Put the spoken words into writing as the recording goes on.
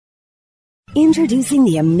Introducing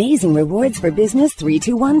the Amazing Rewards for Business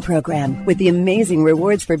 321 program. With the Amazing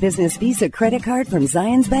Rewards for Business Visa credit card from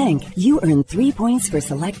Zions Bank, you earn 3 points for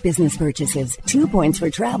select business purchases, 2 points for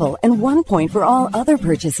travel, and 1 point for all other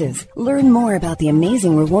purchases. Learn more about the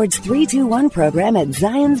Amazing Rewards 321 program at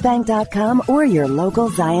zionsbank.com or your local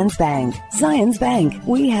Zions Bank. Zions Bank,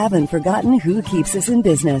 we haven't forgotten who keeps us in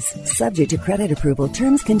business. Subject to credit approval,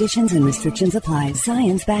 terms, conditions, and restrictions apply.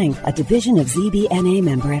 Zions Bank, a division of ZBNA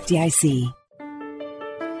member FDIC.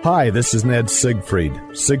 Hi, this is Ned Siegfried.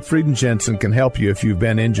 Siegfried & Jensen can help you if you've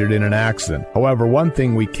been injured in an accident. However, one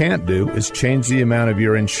thing we can't do is change the amount of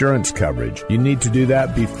your insurance coverage. You need to do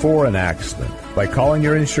that before an accident. By calling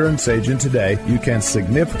your insurance agent today, you can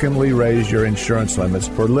significantly raise your insurance limits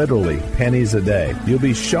for literally pennies a day. You'll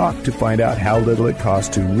be shocked to find out how little it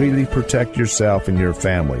costs to really protect yourself and your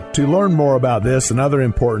family. To learn more about this and other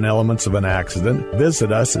important elements of an accident,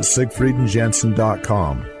 visit us at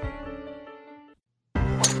siegfriedandjensen.com.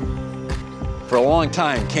 For a long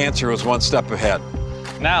time, cancer was one step ahead.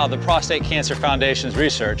 Now, the Prostate Cancer Foundation's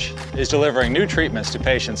research is delivering new treatments to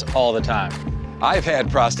patients all the time. I've had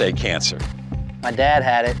prostate cancer. My dad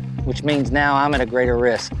had it, which means now I'm at a greater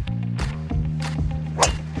risk.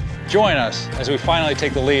 Join us as we finally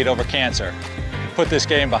take the lead over cancer. Put this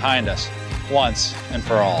game behind us, once and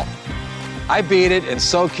for all. I beat it, and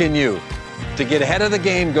so can you. To get ahead of the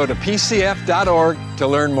game, go to pcf.org to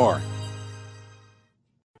learn more.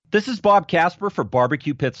 This is Bob Casper for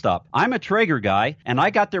Barbecue Pit Stop. I'm a Traeger guy, and I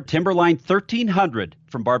got their Timberline 1300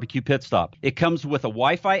 from Barbecue Pit Stop. It comes with a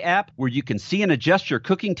Wi-Fi app where you can see and adjust your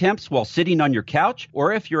cooking temps while sitting on your couch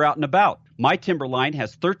or if you're out and about. My Timberline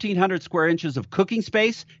has 1,300 square inches of cooking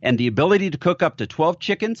space and the ability to cook up to 12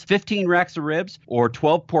 chickens, 15 racks of ribs, or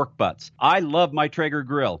 12 pork butts. I love my Traeger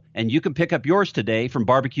grill, and you can pick up yours today from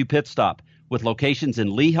Barbecue Pit Stop with locations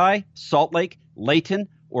in Lehigh, Salt Lake, Layton,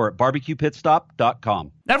 or at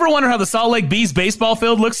barbecuepitstop.com. Ever wonder how the Salt Lake Bees baseball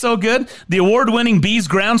field looks so good? The award-winning Bees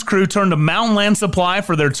grounds crew turned to Mountain Land Supply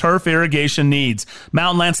for their turf irrigation needs.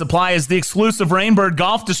 Mountain Land Supply is the exclusive Rainbird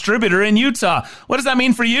golf distributor in Utah. What does that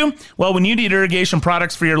mean for you? Well, when you need irrigation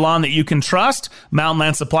products for your lawn that you can trust, Mountain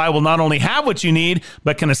Land Supply will not only have what you need,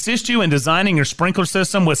 but can assist you in designing your sprinkler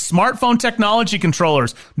system with smartphone technology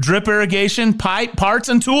controllers, drip irrigation, pipe, parts,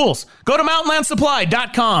 and tools. Go to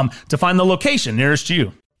mountainlandsupply.com to find the location nearest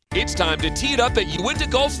you. It's time to tee it up at Uinta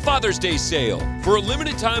Golf's Father's Day sale. For a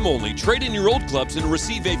limited time only, trade in your old clubs and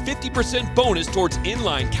receive a 50% bonus towards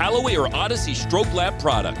inline Callaway or Odyssey Stroke Lab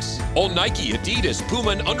products. All Nike, Adidas, Puma,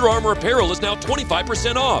 and Under Armour apparel is now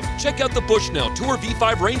 25% off. Check out the Bushnell Tour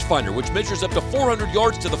V5 rangefinder, which measures up to 400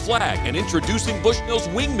 yards to the flag. And introducing Bushnell's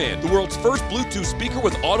Wingman, the world's first Bluetooth speaker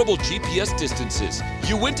with audible GPS distances.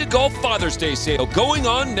 Uinta Golf Father's Day sale going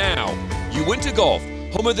on now. Uinta Golf,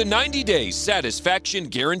 home of the 90-day satisfaction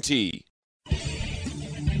guarantee.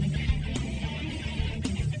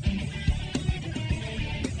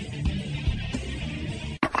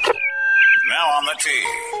 Now on the tee.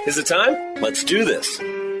 Is it time? Let's do this.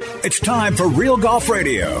 It's time for Real Golf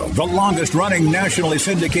Radio, the longest-running nationally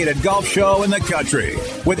syndicated golf show in the country.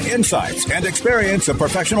 With insights and experience of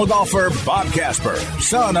professional golfer Bob Casper,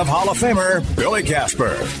 son of Hall of Famer Billy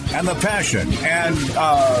Casper, and the passion and,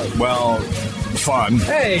 fun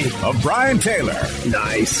of Brian Taylor.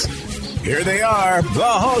 Nice. Here they are, the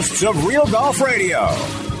hosts of Real Golf Radio,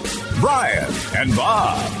 Brian and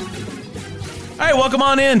Bob. All right, welcome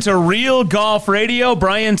on in to Real Golf Radio.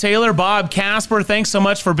 Brian Taylor, Bob Casper, thanks so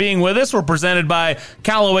much for being with us. We're presented by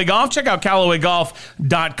Callaway Golf. Check out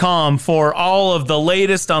CallawayGolf.com for all of the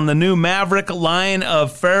latest on the new Maverick line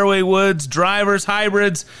of fairway woods, drivers,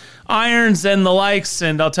 hybrids, irons, and the likes.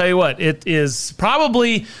 And I'll tell you what, it is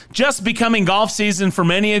probably just becoming golf season for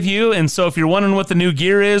many of you. And so if you're wondering what the new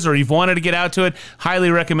gear is or you've wanted to get out to it,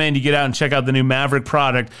 highly recommend you get out and check out the new Maverick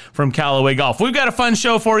product from Callaway Golf. We've got a fun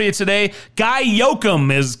show for you today. Guy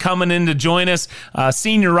Yoakum is coming in to join us,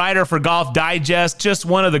 senior writer for Golf Digest, just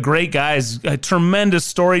one of the great guys, a tremendous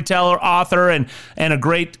storyteller, author, and a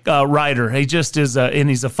great writer. He just is, and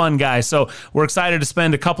he's a fun guy. So we're excited to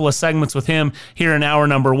spend a couple of segments with him here in hour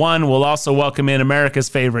number one. We'll also welcome in America's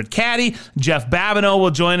favorite caddy. Jeff Babineau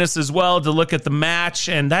will join us as well to look at the match,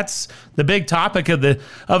 and that's the big topic of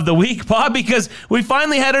the week, Bob, because we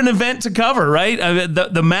finally had an event to cover, right?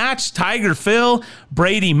 The match, Tiger Phil,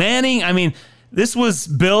 Brady Manning. I mean, This was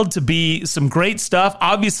billed to be some great stuff.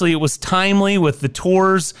 Obviously, it was timely with the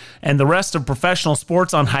tours and the rest of professional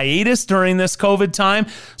sports on hiatus during this COVID time.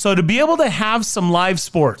 So to be able to have some live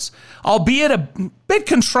sports, albeit a bit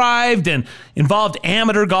contrived and involved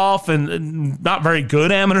amateur golf and not very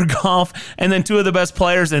good amateur golf, and then two of the best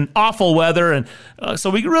players in awful weather. And so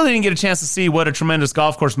we really didn't get a chance to see what a tremendous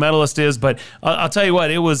golf course medalist is. But I'll tell you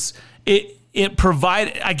what, it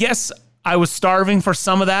provided, I guess I was starving for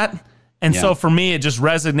some of that. And so for me, it just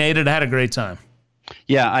resonated. I had a great time.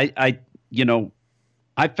 Yeah, I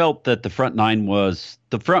felt that the front nine was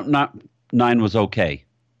okay.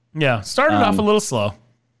 Yeah, started off a little slow.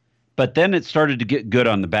 But then it started to get good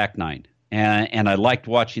on the back nine. And I liked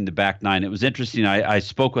watching the back nine. It was interesting. I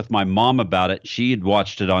spoke with my mom about it. She had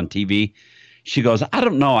watched it on TV. She goes, I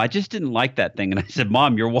don't know. I just didn't like that thing. And I said,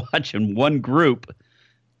 Mom, you're watching one group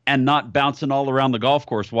and not bouncing all around the golf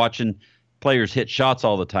course watching players hit shots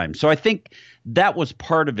all the time. So I think that was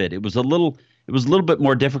part of it. It was a little bit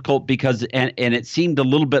more difficult because and it seemed a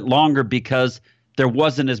little bit longer because there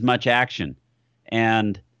wasn't as much action.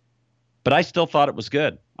 But I still thought it was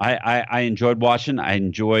good. I enjoyed watching. I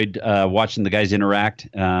enjoyed watching the guys interact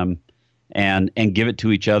and give it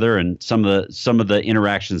to each other and some of the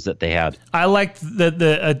interactions that they had. I liked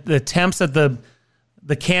the attempts at the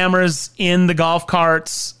cameras in the golf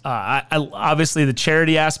carts, obviously the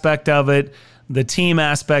charity aspect of it, the team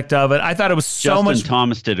aspect of it. I thought it was Justin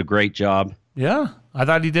Thomas did a great job. Yeah, I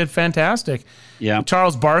thought he did fantastic. Yeah,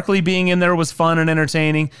 Charles Barkley being in there was fun and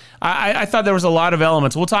entertaining. I thought there was a lot of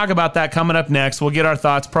elements. We'll talk about that coming up next. We'll get our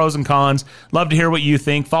thoughts, pros and cons. Love to hear what you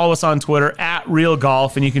think. Follow us on Twitter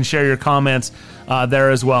 @RealGolf, and you can share your comments there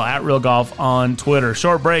as well, @RealGolf on Twitter.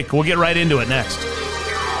 Short break. We'll get right into it next.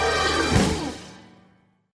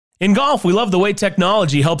 In golf, we love the way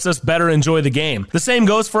technology helps us better enjoy the game. The same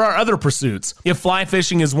goes for our other pursuits. If fly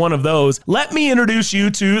fishing is one of those, let me introduce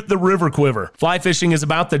you to the River Quiver. Fly fishing is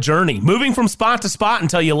about the journey, moving from spot to spot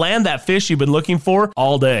until you land that fish you've been looking for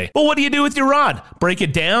all day. But what do you do with your rod? Break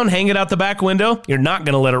it down, hang it out the back window? You're not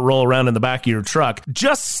going to let it roll around in the back of your truck.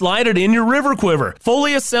 Just slide it in your River Quiver,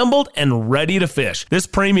 fully assembled and ready to fish. This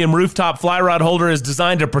premium rooftop fly rod holder is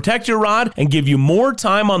designed to protect your rod and give you more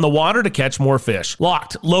time on the water to catch more fish.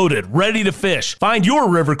 Locked, loaded, ready to fish. Find your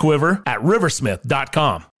River Quiver at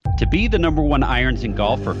riversmith.com. To be the number one irons in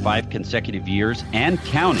golf for 5 consecutive years and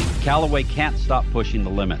counting, Callaway can't stop pushing the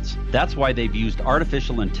limits. That's why they've used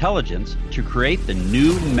artificial intelligence to create the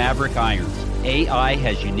new Maverick irons. AI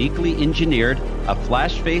has uniquely engineered a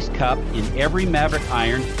flash-face cup in every Maverick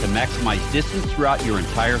iron to maximize distance throughout your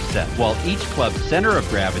entire set, while each club's center of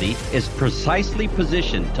gravity is precisely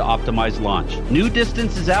positioned to optimize launch. New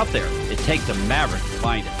distance is out there. It takes a Maverick to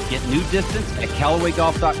find it. Get new distance at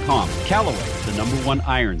CallawayGolf.com. Callaway, the number one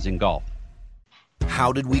irons in golf.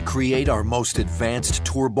 How did we create our most advanced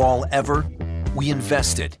tour ball ever? We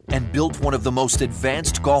invested and built one of the most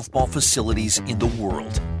advanced golf ball facilities in the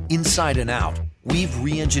world. Inside and out, we've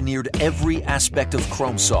re-engineered every aspect of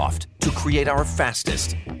ChromeSoft to create our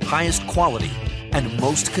fastest, highest quality, and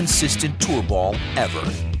most consistent tour ball ever.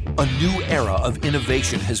 A new era of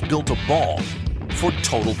innovation has built a ball for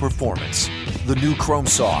total performance. The new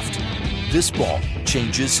ChromeSoft. This ball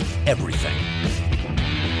changes everything.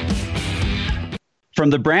 From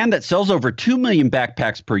the brand that sells over 2 million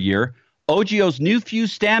backpacks per year, OGIO's new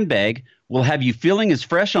Fuse stand bag will have you feeling as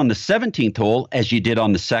fresh on the 17th hole as you did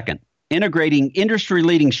on the 2nd. Integrating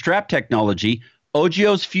industry-leading strap technology,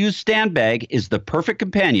 OGIO's Fuse stand bag is the perfect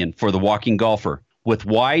companion for the walking golfer. With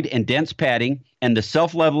wide and dense padding and the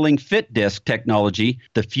self-leveling fit disc technology,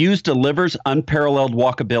 the Fuse delivers unparalleled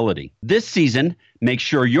walkability. This season, make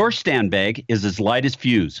sure your stand bag is as light as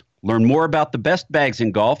Fuse. Learn more about the best bags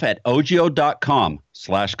in golf at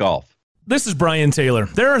ogio.com/golf. This is Brian Taylor.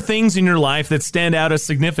 There are things in your life that stand out as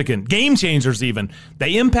significant, game changers even.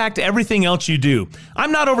 They impact everything else you do.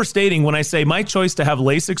 I'm not overstating when I say my choice to have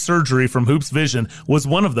LASIK surgery from Hoops Vision was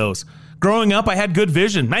one of those. Growing up, I had good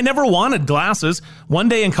vision. I never wanted glasses. One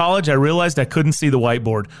day in college, I realized I couldn't see the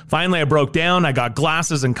whiteboard. Finally, I broke down. I got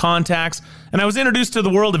glasses and contacts, and I was introduced to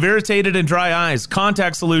the world of irritated and dry eyes,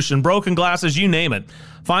 contact solution, broken glasses, you name it.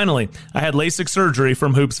 Finally, I had LASIK surgery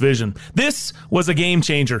from Hoops Vision. This was a game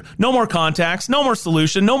changer. No more contacts, no more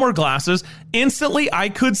solution, no more glasses. Instantly, I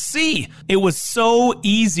could see. It was so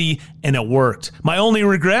easy, and it worked. My only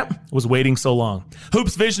regret was waiting so long.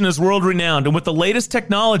 Hoops Vision is world-renowned, and with the latest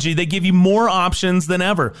technology, they give you more options than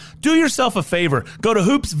ever. Do yourself a favor. Go to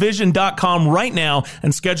hoopsvision.com right now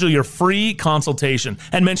and schedule your free consultation.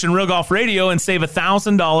 And mention Real Golf Radio and save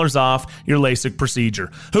 $1,000 off your LASIK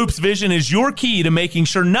procedure. Hoops Vision is your key to making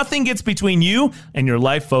sure nothing gets between you and your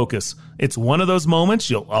life focus. It's one of those moments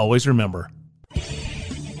you'll always remember.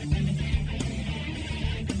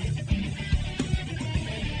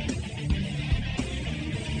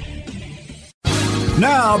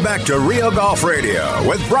 Now back to Real Golf Radio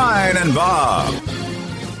with Brian and Bob.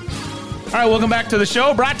 All right, welcome back to the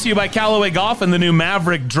show, brought to you by Callaway Golf and the new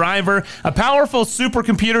Maverick driver, a powerful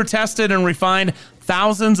supercomputer tested and refined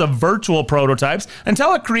thousands of virtual prototypes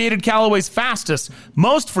until it created Callaway's fastest,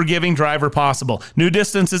 most forgiving driver possible. New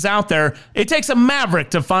distances out there. It takes a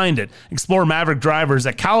Maverick to find it. Explore Maverick drivers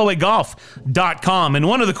at CallawayGolf.com. And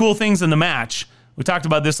one of the cool things in the match, we talked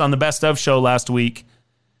about this on the Best Of show last week,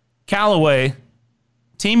 Callaway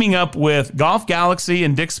teaming up with Golf Galaxy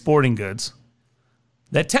and Dick's Sporting Goods,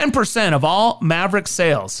 that 10% of all Maverick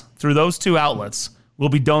sales through those two outlets will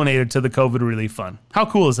be donated to the COVID Relief Fund. How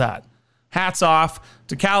cool is that? Hats off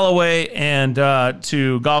to Callaway and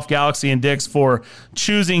to Golf Galaxy and Dick's for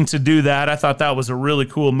choosing to do that. I thought that was a really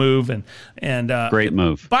cool move. And great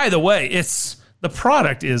move. By the way, the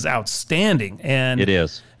product is outstanding. And it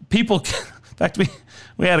is. People, in fact,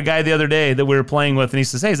 we had a guy the other day that we were playing with, and he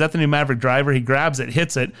says, "Hey, is that the new Maverick driver?" He grabs it,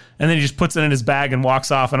 hits it, and then he just puts it in his bag and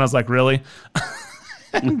walks off. And I was like, really?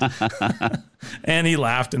 And he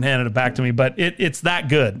laughed and handed it back to me. But it's that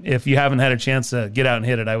good. If you haven't had a chance to get out and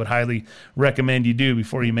hit it, I would highly recommend you do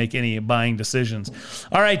before you make any buying decisions.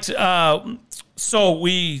 All right. So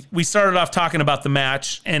we started off talking about the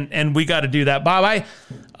match, and we got to do that. Bob, I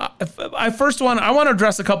want to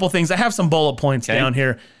address a couple things. I have some bullet points down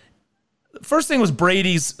here. First thing was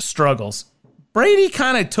Brady's struggles. Brady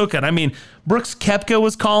kind of took it. I mean, Brooks Koepka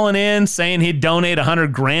was calling in saying he'd donate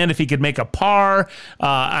 $100,000 if he could make a par.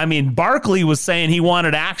 Barkley was saying he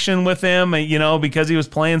wanted action with him, because he was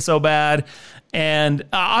playing so bad. And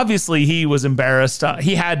obviously he was embarrassed.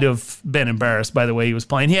 He had to have been embarrassed by the way he was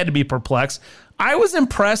playing. He had to be perplexed. I was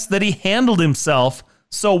impressed that he handled himself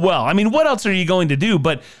so well. I mean, what else are you going to do?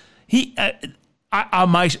 But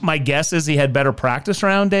my guess is he had better practice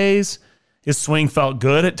round days. His swing felt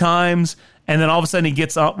good at times. And then all of a sudden he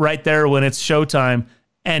gets up right there when it's showtime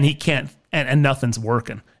and he can't, and nothing's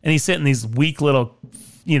working. And he's hitting these weak little,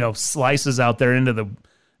 slices out there into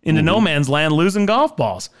no man's land, losing golf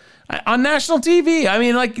balls on national TV. I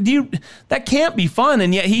mean, that can't be fun.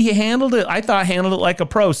 And yet he handled it. I thought handled it like a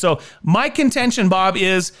pro. So my contention, Bob,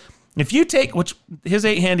 is if you take, which his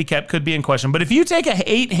 8 handicap could be in question, but if you take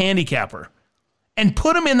a 8 handicapper and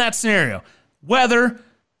put him in that scenario, weather,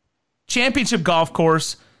 championship golf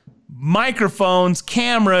course, microphones,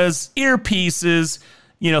 cameras, earpieces,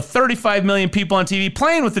 35 million people on TV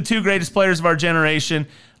playing with the 2 greatest players of our generation,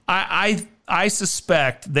 I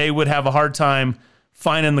suspect they would have a hard time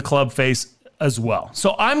finding the club face as well.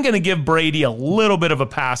 So I'm going to give Brady a little bit of a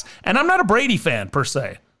pass. And I'm not a Brady fan per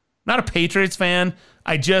se. Not a Patriots fan.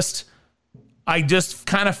 I just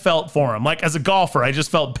kind of felt for him. Like as a golfer, I just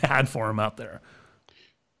felt bad for him out there.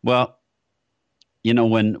 Well,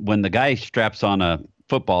 when the guy straps on a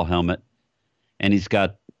football helmet and he's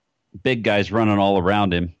got big guys running all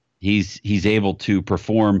around him, he's able to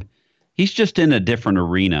perform. He's just in a different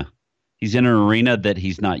arena. He's in an arena that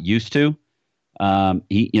he's not used to.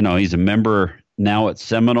 He's a member now at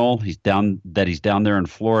Seminole. He's down there in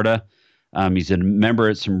Florida. He's a member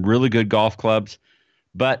at some really good golf clubs,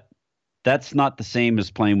 but that's not the same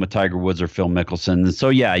as playing with Tiger Woods or Phil Mickelson. And so,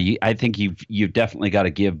 yeah, I think you've definitely got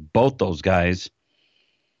to give both those guys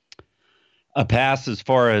a pass as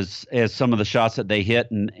far as some of the shots that they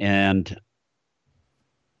hit, and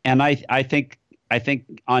I think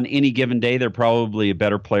on any given day they're probably a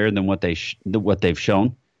better player than what they've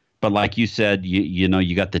shown. But like you said,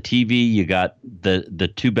 you got the TV, you got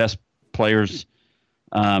the 2 best players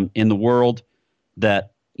in the world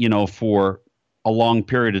that for a long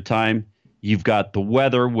period of time. You've got the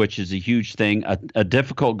weather, which is a huge thing, a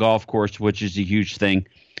difficult golf course, which is a huge thing.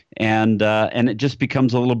 And it just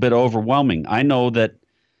becomes a little bit overwhelming. I know that,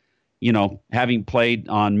 having played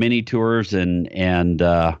on mini tours and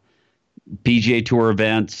PGA Tour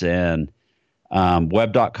events and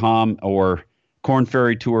Web.com or Korn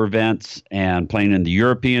Ferry Tour events and playing in the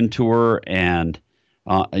European Tour and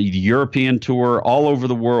the European Tour all over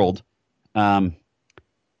the world,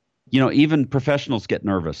 even professionals get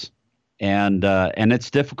nervous, and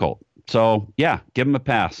it's difficult. So, yeah, give them a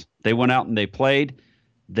pass. They went out and they played.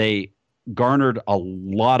 They garnered a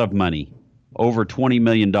lot of money, over $20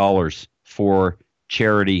 million for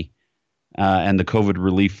charity and the COVID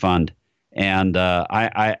Relief Fund. And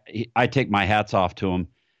I take my hats off to them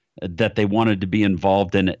that they wanted to be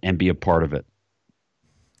involved in it and be a part of it.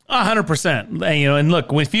 100%. And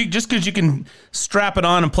look, if you just because you can strap it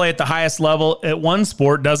on and play at the highest level at one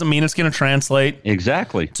sport doesn't mean it's going to translate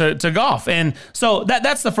exactly to golf. And so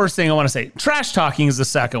that's the first thing I want to say. Trash talking is the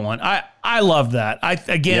second one. I love that.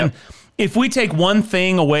 If we take one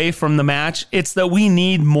thing away from the match, it's that we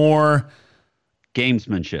need more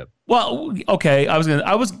gamesmanship. Well, okay,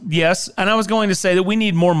 yes, and I was going to say that we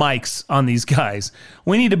need more mics on these guys.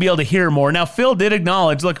 We need to be able to hear more. Now, Phil did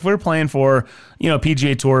acknowledge, look, if we're playing for, a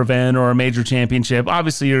PGA Tour event or a major championship,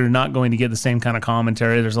 obviously you're not going to get the same kind of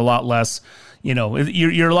commentary. There's a lot less,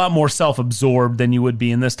 you're a lot more self-absorbed than you would be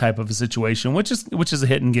in this type of a situation, which is a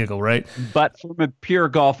hit and giggle, right? But from a pure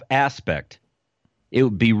golf aspect, it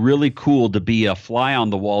would be really cool to be a fly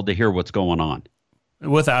on the wall to hear what's going on.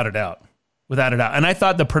 Without a doubt. And I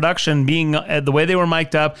thought the production being the way they were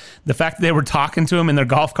mic'd up, the fact that they were talking to him in their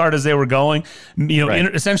golf cart as they were going,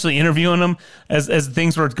 right. Essentially interviewing them as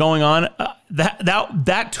things were going on,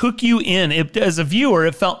 that took you in. As a viewer,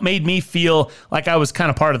 it made me feel like I was kind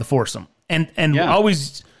of part of the foursome. And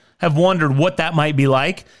always have wondered what that might be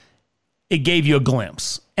like. It gave you a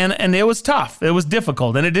glimpse. And it was tough. It was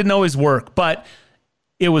difficult. And it didn't always work. But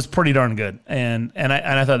it was pretty darn good. And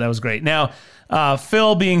I thought that was great. Now,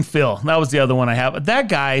 Phil being Phil, that was the other one I have. That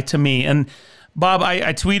guy, to me, and Bob,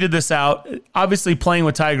 I tweeted this out. Obviously, playing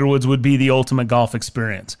with Tiger Woods would be the ultimate golf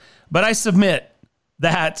experience. But I submit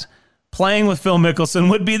that playing with Phil Mickelson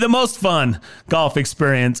would be the most fun golf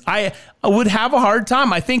experience. I would have a hard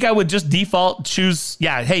time. I think I would just default choose,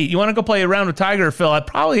 hey, you want to go play around with Tiger or Phil? I'd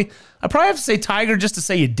probably have to say Tiger just to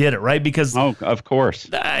say you did it, right? Because of course.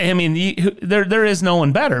 I mean, there is no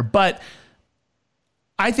one better. But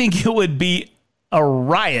I think it would be a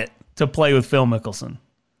riot to play with Phil Mickelson.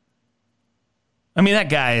 I mean, that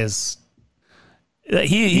guy is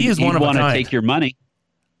he is one of a kind. You'd want to take your money.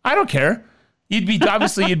 I don't care. You'd be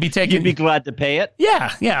taking. You'd be glad to pay it.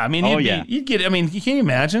 Yeah. I mean, you'd get. I mean, can you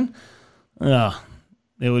imagine? It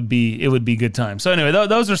would be good time. So anyway,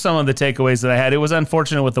 those are some of the takeaways that I had. It was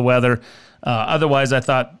unfortunate with the weather. Otherwise, I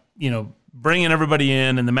thought bringing everybody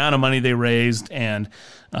in and the amount of money they raised and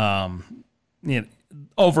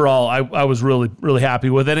overall, I was really, really happy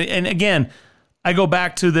with it. And again, I go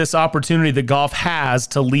back to this opportunity that golf has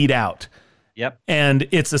to lead out. Yep. And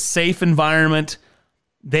it's a safe environment.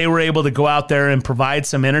 They were able to go out there and provide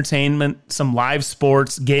some entertainment, some live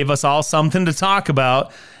sports, gave us all something to talk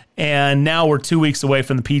about. And now we're 2 weeks away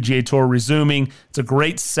from the PGA Tour resuming. It's a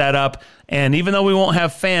great setup. And even though we won't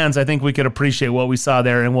have fans, I think we could appreciate what we saw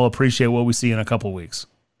there, and we'll appreciate what we see in a couple of weeks.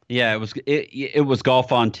 Yeah, it was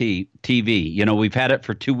golf on TV. We've had it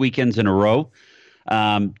for 2 weekends in a row,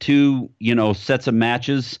 2 sets of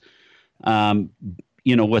matches.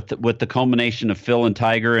 With the culmination of Phil and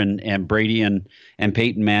Tiger and Brady and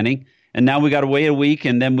Peyton Manning, and now we got to wait a week,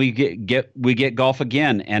 and then we get golf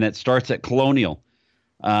again, and it starts at Colonial.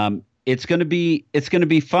 It's gonna be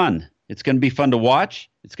fun. It's gonna be fun to watch.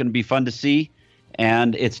 It's gonna be fun to see,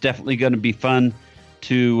 and it's definitely gonna be fun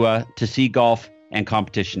to see golf and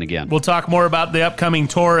competition again. We'll talk more about the upcoming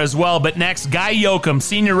tour as well, but next, Guy Yoakum,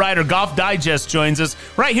 senior writer, Golf Digest, joins us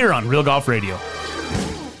right here on Real Golf Radio.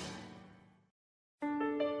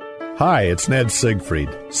 Hi, it's Ned Siegfried.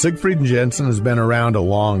 Siegfried & Jensen has been around a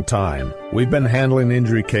long time. We've been handling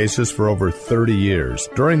injury cases for over 30 years.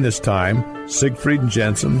 During this time, Siegfried &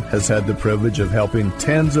 Jensen has had the privilege of helping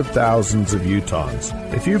tens of thousands of Utahns.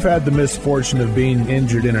 If you've had the misfortune of being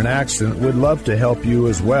injured in an accident, we'd love to help you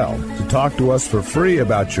as well. To talk to us for free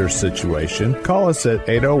about your situation, call us at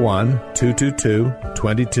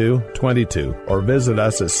 801-222-2222 or visit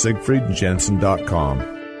us at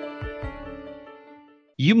siegfriedjensen.com.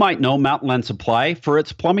 You might know Mountain Land Supply for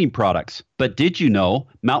its plumbing products, but did you know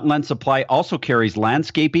Mountain Land Supply also carries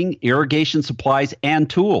landscaping, irrigation supplies, and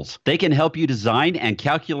tools? They can help you design and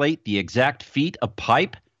calculate the exact feet of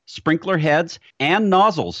pipe, sprinkler heads, and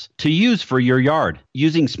nozzles to use for your yard.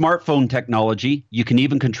 Using smartphone technology, you can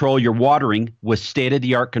even control your watering with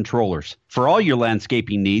state-of-the-art controllers. For all your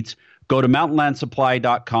landscaping needs, go to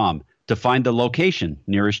mountainlandsupply.com to find the location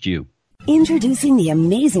nearest you. Introducing the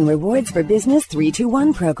Amazing Rewards for Business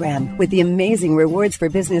 321 program. With the Amazing Rewards for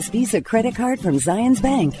Business Visa credit card from Zions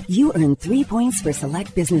Bank, you earn 3 points for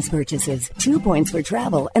select business purchases, 2 points for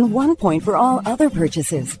travel, and 1 point for all other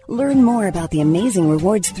purchases. Learn more about the Amazing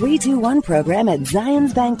Rewards 321 program at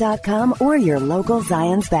zionsbank.com or your local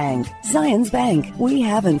Zions Bank. Zions Bank, we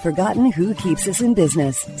haven't forgotten who keeps us in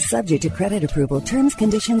business. Subject to credit approval, terms,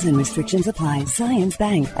 conditions, and restrictions apply. Zions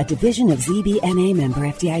Bank, a division of ZBNA member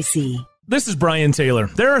FDIC. This is Brian Taylor.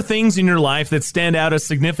 There are things in your life that stand out as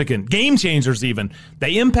significant, game changers even.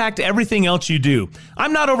 They impact everything else you do.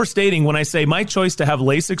 I'm not overstating when I say my choice to have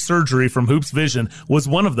LASIK surgery from Hoops Vision was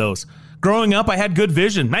one of those. Growing up, I had good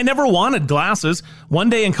vision. I never wanted glasses.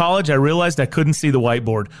 One day in college, I realized I couldn't see the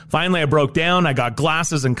whiteboard. Finally, I broke down. I got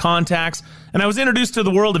glasses and contacts, and I was introduced to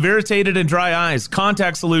the world of irritated and dry eyes,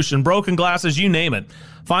 contact solution, broken glasses, you name it.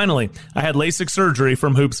 Finally, I had LASIK surgery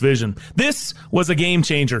from Hoops Vision. This was a game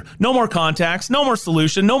changer. No more contacts, no more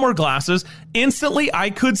solution, no more glasses. Instantly,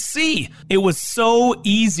 I could see. It was so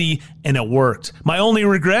easy, and it worked. My only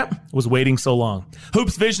regret was waiting so long.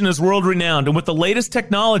 Hoops Vision is world-renowned, and with the latest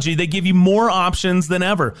technology, they give you more options than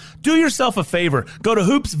ever. Do yourself a favor. Go to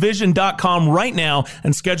hoopsvision.com right now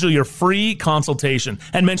and schedule your free consultation.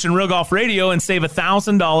 And mention Real Golf Radio and save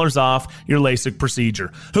 $1,000 off your LASIK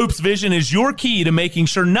procedure. Hoops Vision is your key to making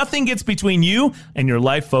sure nothing gets between you and your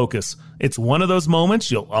life focus. It's one of those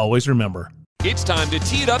moments you'll always remember. It's time to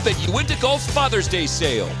tee it up at Uinta Golf's Father's Day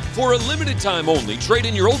sale. For a limited time only, trade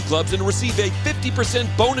in your old clubs and receive a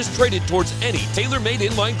 50% bonus traded towards any tailor-made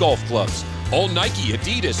inline golf clubs. All Nike,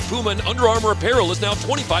 Adidas, Puma, and Under Armour apparel is now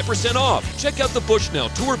 25% off. Check out the Bushnell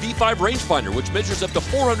Tour V5 rangefinder, which measures up to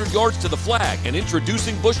 400 yards to the flag. And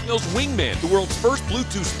introducing Bushnell's Wingman, the world's first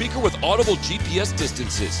Bluetooth speaker with audible GPS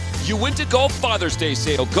distances. Uinta Golf Father's Day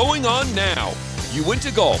sale going on now.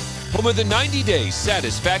 Uinta Golf, home of the 90-day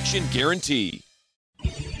satisfaction guarantee.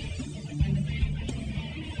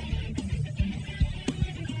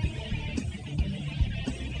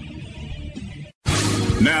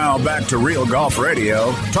 Now back to Real Golf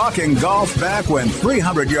Radio, talking golf back when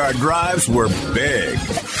 300-yard drives were big.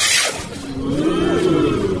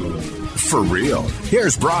 For real,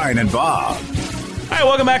 here's Brian and Bob. All right,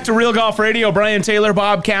 welcome back to Real Golf Radio. Brian Taylor,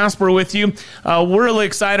 Bob Casper with you. We're really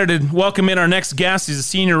excited to welcome in our next guest. He's a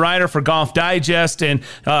senior writer for Golf Digest and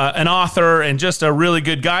an author and just a really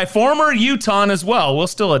good guy. Former Utahn as well. We'll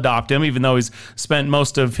still adopt him, even though he's spent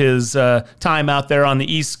most of his time out there on the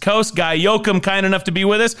East Coast. Guy Yoakum, kind enough to be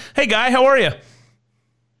with us. Hey, Guy, how are you?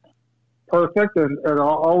 Perfect, and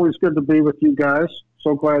always good to be with you guys.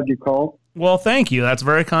 So glad you called. Well, thank you. That's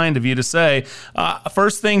very kind of you to say.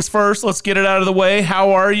 First things first, let's get it out of the way.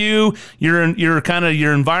 How are you? Your kind of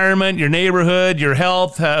your environment, your neighborhood, your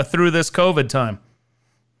health through this COVID time.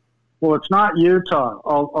 Well, it's not Utah.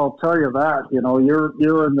 I'll tell you that. You know,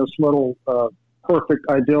 you're in this little perfect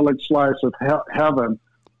idyllic slice of heaven,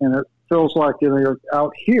 and it feels like you're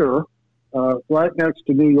out here, right next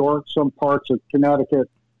to New York, some parts of Connecticut.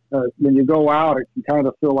 When you go out, it can kind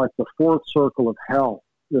of feel like the fourth circle of hell.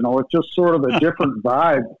 You know, it's just sort of a different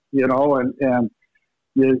vibe, you know, and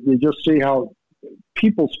you just see how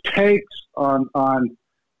people's takes on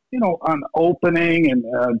opening and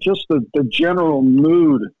just the general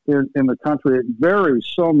mood in the country. It varies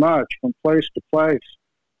so much from place to place.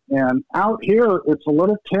 And out here, it's a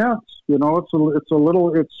little tense, you know, it's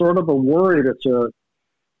sort of a worried, it's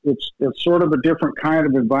sort of a different kind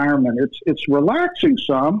of environment. It's relaxing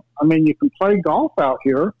some. I mean, you can play golf out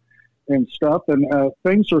here and stuff, and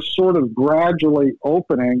things are sort of gradually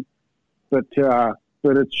opening, but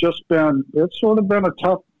it's sort of been a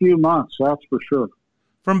tough few months, that's for sure.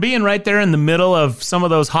 From being right there in the middle of some of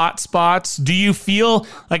those hot spots, do you feel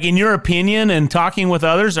like, in your opinion and talking with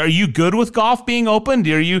others, are you good with golf being opened?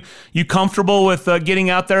 Are you comfortable with getting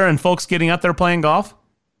out there and folks getting out there playing golf?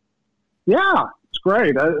 Yeah, it's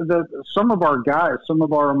great. Some of our guys, some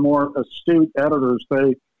of our more astute editors,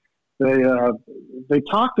 they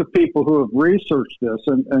talk to people who have researched this,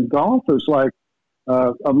 and golf is like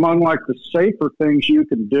among like the safer things you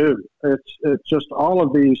can do. It's just all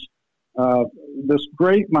of these this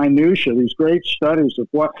great minutia, these great studies of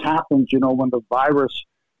what happens, you know, when the virus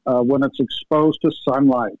when it's exposed to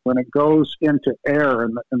sunlight, when it goes into air,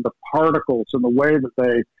 and the particles and the way that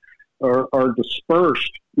they are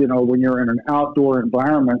dispersed, you know, when you're in an outdoor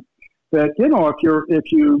environment. That, you know,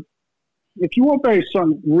 if you obey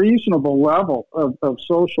some reasonable level of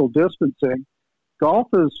social distancing, golf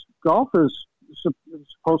is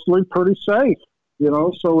supposedly pretty safe, you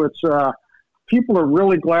know. So it's people are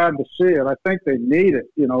really glad to see it. I think they need it,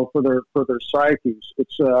 you know, for their psyches.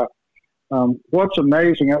 It's what's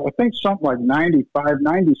amazing. I think something like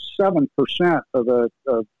 97% of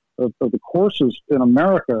the courses in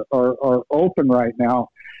America are open right now,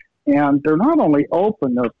 and they're not only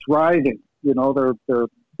open, they're thriving. You know, they're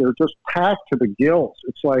just packed to the gills.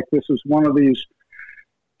 It's like this is one of these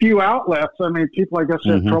few outlets. I mean, people, I guess,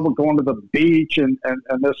 have trouble going to the beach and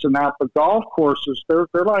this and that. But golf courses, they're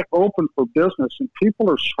like open for business, and people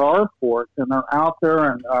are starved for it, and they're out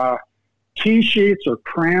there, and tee sheets are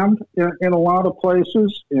crammed in a lot of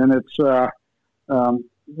places, and it's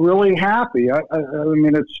really happy. I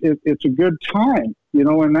mean, it's a good time, you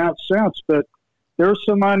know, in that sense. But there's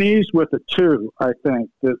some unease with it too. I think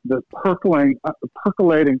the percolating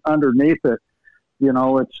underneath it, you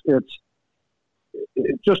know,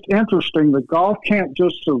 it's just interesting that golf can't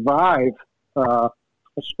just survive,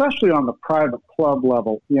 especially on the private club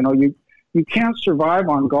level. You can't survive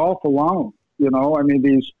on golf alone. I mean,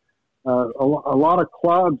 these a lot of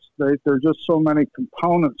clubs, there are just so many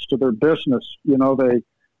components to their business.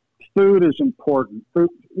 Food is important.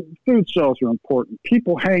 Food sales are important.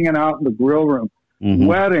 People hanging out in the grill room,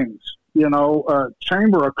 weddings,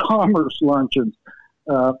 Chamber of Commerce luncheons,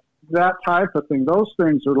 that type of thing. Those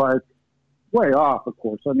things are like way off, of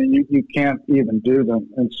course. I mean, you can't even do them.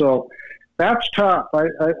 And so that's tough.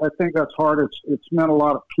 I think that's hard. It's meant a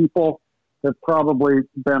lot of people have probably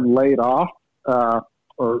been laid off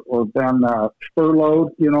or been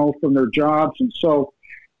furloughed, from their jobs. And so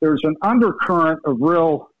there's an undercurrent of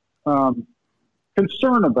real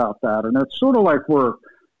concern about that. And it's sort of like we're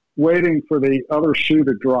waiting for the other shoe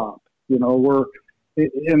to drop. It'll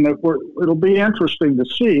be interesting to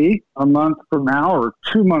see a month from now or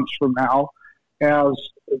 2 months from now to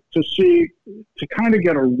kind of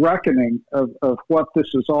get a reckoning of what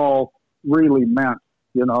this is all really meant,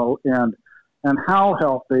 and how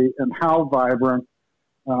healthy and how vibrant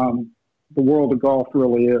the world of golf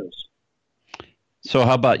really is. So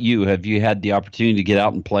how about you? Have you had the opportunity to get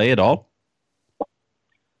out and play at all?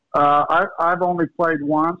 I've only played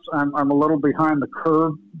once. I'm a little behind the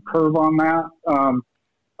curve on that.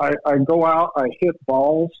 I go out, I hit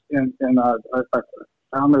balls, and I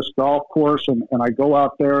found this golf course, and I go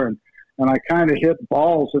out there and I kind of hit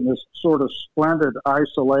balls in this sort of splendid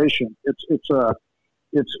isolation. It's a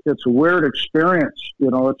weird experience.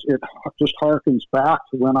 It just harkens back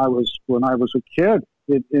to when I was a kid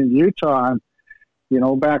in Utah. And,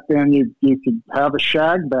 back then you could have a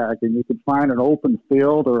shag bag and you could find an open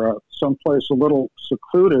field or someplace a little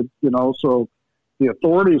secluded, so the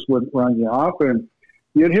authorities wouldn't run you off, and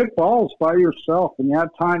you'd hit balls by yourself, and you had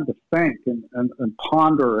time to think and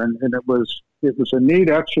ponder, and it was a neat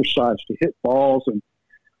exercise to hit balls and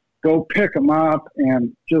go pick them up,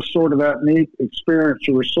 and just sort of that neat experience.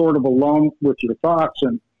 You were sort of alone with your thoughts.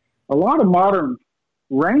 And a lot of modern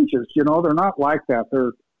ranges, they're not like that.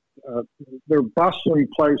 They're bustling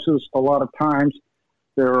places a lot of times.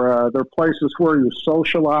 They're places where you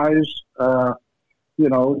socialize. Half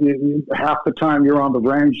the time you're on the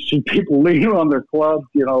range, you see people leaning on their clubs,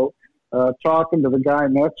 talking to the guy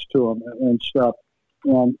next to them and stuff.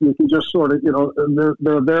 And you can just sort of,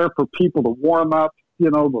 they're there for people to warm up,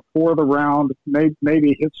 before the round,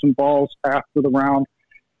 maybe hit some balls after the round.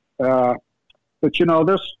 But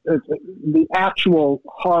the actual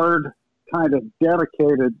hard kind of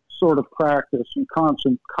dedicated sort of practice and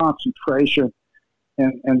concentration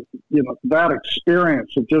and that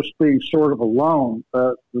experience of just being sort of alone,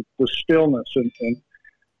 the stillness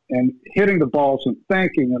and hitting the balls and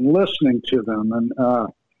thinking and listening to them. And,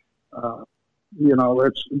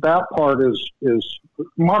 it's that part is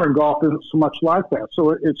modern golf isn't so much like that.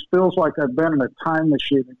 So it feels like I've been in a time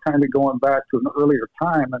machine and kind of going back to an earlier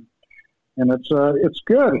time. And it's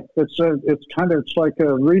good. It's like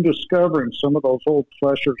rediscovering some of those old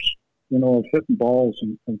pleasures, of hitting balls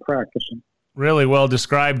and practicing. Really well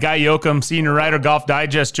described. Guy Yoakum, senior writer, Golf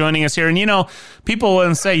Digest, joining us here. And, people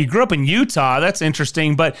will say, you grew up in Utah. That's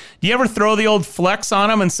interesting. But do you ever throw the old flex on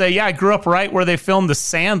them and say, yeah, I grew up right where they filmed The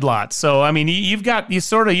Sandlot? So, I mean, you've got your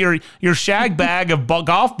shag bag of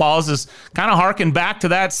golf balls is kind of harking back to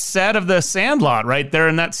that set of The Sandlot right there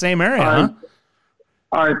in that same area, huh?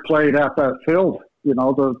 I played at that field,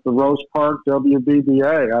 the Rose Park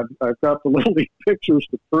WBBA. I've got the Little League pictures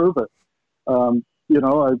to prove it. I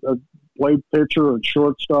played pitcher and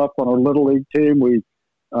shortstop on our Little League team. We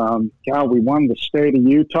won the state of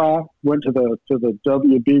Utah, went to the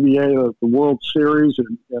WBBA, the World Series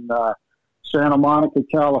in Santa Monica,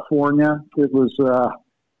 California. It was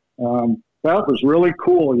that was really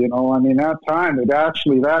cool. I mean, that time,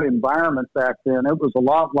 that environment back then, it was a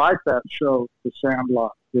lot like that show, The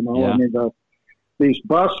Sandlot. Yeah. I mean, these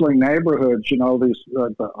bustling neighborhoods,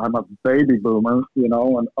 I'm a baby boomer, and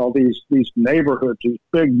all these neighborhoods, these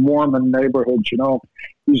big Mormon neighborhoods,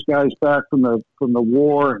 these guys back from the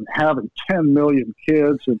war and having 10 million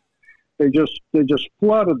kids, and they just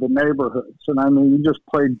flooded the neighborhoods. And I mean, you just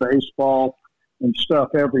played baseball and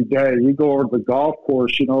stuff every day. You go over to the golf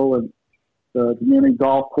course, and the mini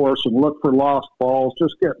golf course and look for lost balls,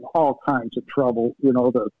 just getting all kinds of trouble,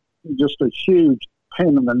 just a huge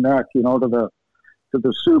pain in the neck, to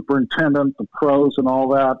the superintendent, the pros and all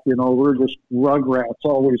that. We're just rugrats,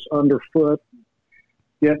 always underfoot,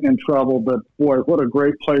 getting in trouble. But boy, what a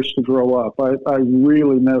great place to grow up. I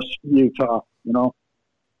really miss Utah,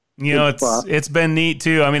 It's been neat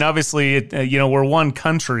too. I mean, obviously, we're one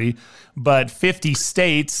country, but 50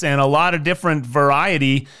 states and a lot of different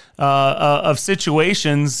variety of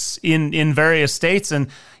situations in various states. And,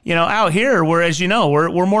 out here, whereas,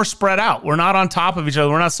 we're more spread out. We're not on top of each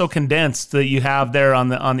other. We're not so condensed that you have there on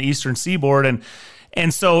the Eastern Seaboard.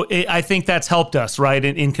 And so I think that's helped us, right,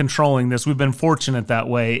 in controlling this. We've been fortunate that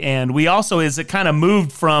way. And we also, as it kind of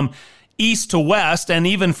moved from east to west and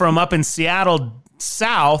even from up in Seattle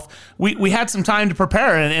south, we had some time to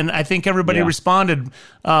prepare, and I think everybody responded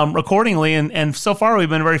accordingly. And so far, we've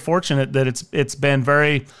been very fortunate that it's been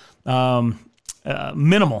very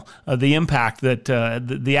minimal, the impact that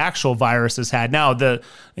the actual virus has had. Now,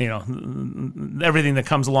 everything that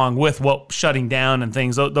comes along with shutting down and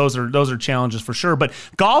things, those are challenges for sure. But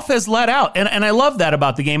golf has let out, and I love that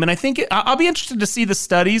about the game. And I think I'll be interested to see the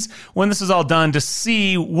studies when this is all done to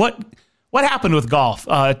see what happened with golf.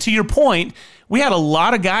 To your point, we had a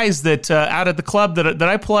lot of guys that out at the club that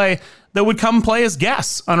I play that would come play as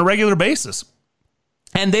guests on a regular basis.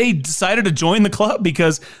 And they decided to join the club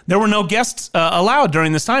because there were no guests allowed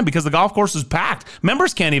during this time because the golf course was packed.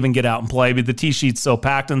 Members can't even get out and play because the tee sheet's so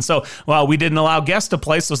packed. And so, we didn't allow guests to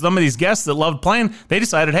play. So some of these guests that loved playing, they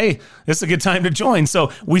decided, hey, this is a good time to join.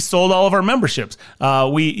 So we sold all of our memberships.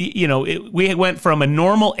 We went from a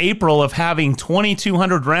normal April of having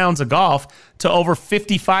 2,200 rounds of golf to over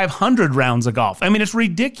 5,500 rounds of golf. I mean, it's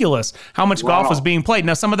ridiculous how much golf was being played.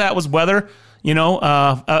 Now, some of that was weather. It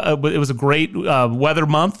was a great weather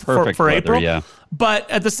month for weather, April. Yeah. But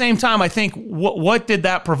at the same time, I think what did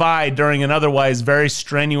that provide during an otherwise very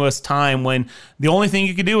strenuous time when the only thing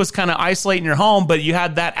you could do was kind of isolate in your home, but you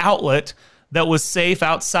had that outlet that was safe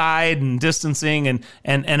outside and distancing and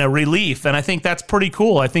a relief. And I think that's pretty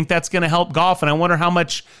cool. I think that's going to help golf. And I wonder how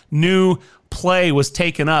much new play was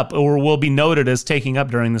taken up or will be noted as taking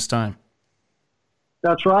up during this time.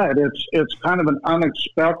 That's right. It's kind of an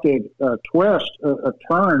unexpected twist, a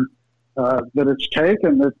turn that it's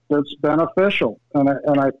taken that's beneficial,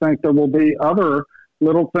 and I think there will be other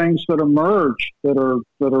little things that emerge that are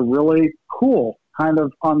really cool, kind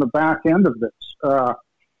of on the back end of this.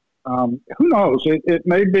 Who knows? It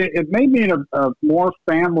may mean a more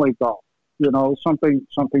family golf. Something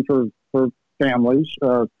for families.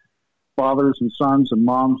 Fathers and sons and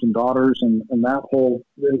moms and daughters and that whole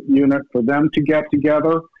unit for them to get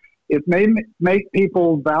together. It may make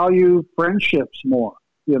people value friendships more,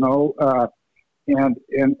 and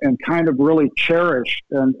kind of really cherish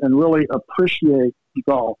and really appreciate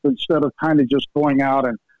golf instead of kind of just going out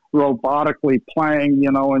and robotically playing,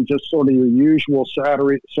 and just sort of your usual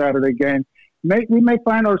Saturday game. We may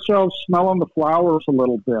find ourselves smelling the flowers a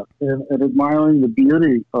little bit and admiring the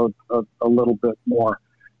beauty of a little bit more.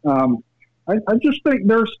 I just think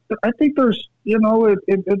there's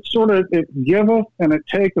it's sort of, it giveth and it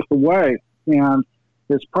taketh away, and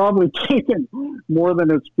it's probably taken more than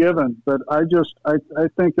it's given, but I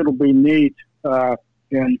think it'll be neat,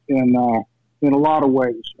 in a lot of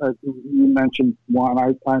ways. You mentioned one,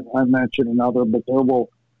 I mentioned another, but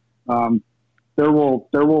there will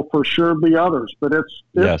for sure be others, but it's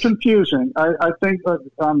confusing. I think, I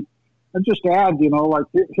just add,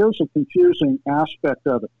 here's a confusing aspect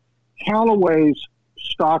of it. Callaway's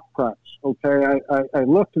stock price, okay? I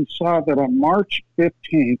looked and saw that on March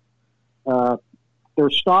 15th, their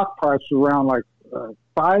stock price was around like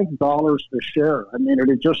 $5 a share. I mean, it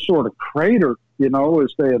had just sort of cratered,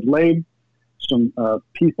 as they had laid some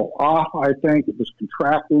people off. I think it was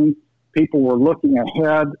contracting. People were looking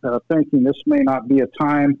ahead, thinking this may not be a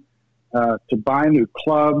time to buy new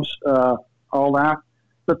clubs, all that.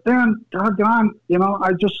 But then, doggone,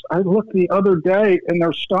 I looked the other day and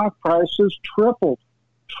their stock prices tripled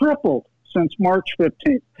since March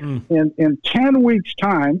 15th. In 10 weeks'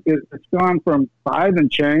 time, it's gone from 5 and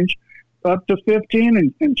change up to 15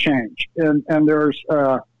 and change. And there's,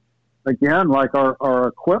 again, like our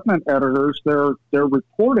equipment editors, they're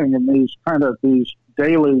reporting in these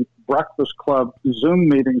daily Breakfast Club Zoom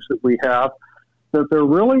meetings that we have that they're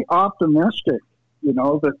really optimistic,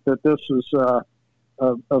 that this is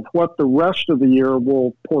of what the rest of the year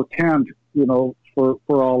will portend, for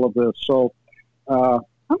all of this. So I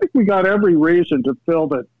think we got every reason to feel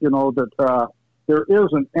that, that there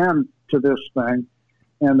is an end to this thing,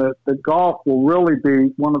 and that golf will really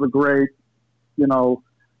be one of the great,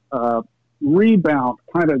 rebound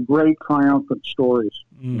kind of great triumphant stories.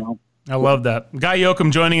 I love that. Guy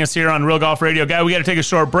Yoakum joining us here on Real Golf Radio. Guy, we got to take a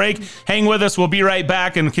short break. Hang with us. We'll be right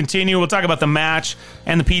back and continue. We'll talk about the match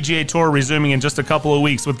and the PGA Tour resuming in just a couple of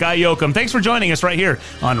weeks with Guy Yoakum. Thanks for joining us right here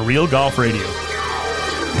on Real Golf Radio.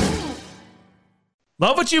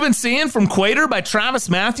 Love what you've been seeing from Quater by Travis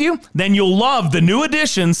Matthew? Then you'll love the new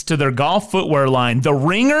additions to their golf footwear line, the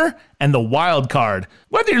Ringer and the Wild Card.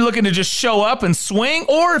 Whether you're looking to just show up and swing,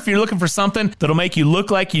 or if you're looking for something that'll make you look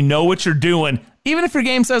like you know what you're doing, even if your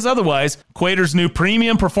game says otherwise, Quater's new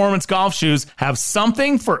premium performance golf shoes have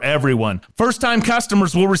something for everyone. First-time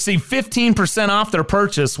customers will receive 15% off their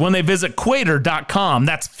purchase when they visit Quater.com.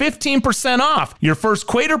 That's 15% off your first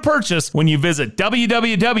Quater purchase when you visit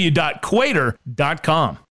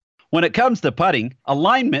www.Quater.com. When it comes to putting,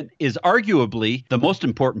 alignment is arguably the most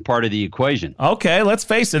important part of the equation. Okay, let's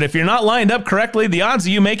face it. If you're not lined up correctly, the odds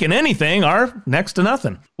of you making anything are next to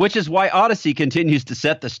nothing. Which is why Odyssey continues to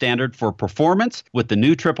set the standard for performance with the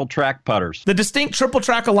new triple track putters. The distinct triple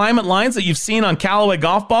track alignment lines that you've seen on Callaway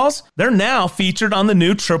golf balls, they're now featured on the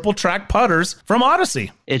new triple track putters from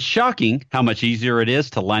Odyssey. It's shocking how much easier it is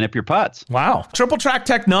to line up your putts. Wow. Triple track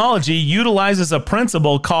technology utilizes a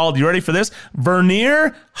principle called, you ready for this?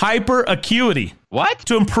 Vernier hyper acuity. What?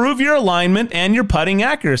 To improve your alignment and your putting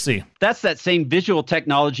accuracy. That's that same visual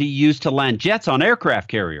technology used to land jets on aircraft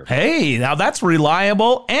carriers. Hey, now that's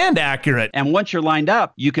reliable and accurate. And once you're lined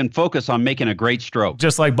up, you can focus on making a great stroke.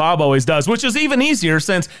 Just like Bob always does, which is even easier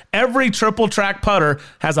since every triple track putter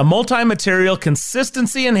has a multi-material,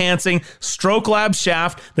 consistency-enhancing Stroke Lab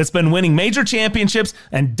shaft that's been winning major championships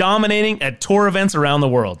and dominating at tour events around the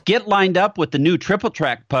world. Get lined up with the new triple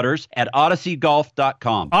track putters at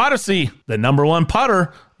odysseygolf.com. Odyssey, the #1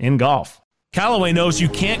 putter in golf. Callaway knows you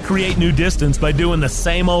can't create new distance by doing the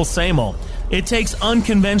same old, same old. It takes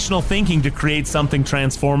unconventional thinking to create something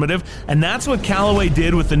transformative, and that's what Callaway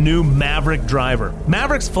did with the new Maverick driver.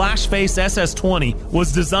 Maverick's Flash Face SS20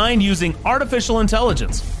 was designed using artificial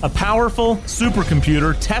intelligence, a powerful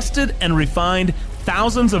supercomputer tested and refined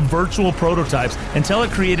thousands of virtual prototypes until it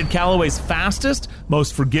created Callaway's fastest,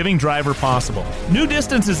 most forgiving driver possible. New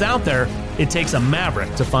distance is out there. It takes a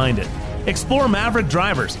Maverick to find it. Explore Maverick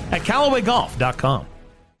drivers at CallawayGolf.com.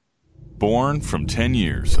 Born from 10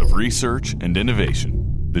 years of research and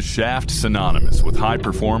innovation, the shaft synonymous with high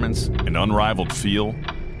performance and unrivaled feel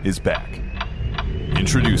is back.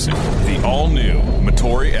 Introducing the all-new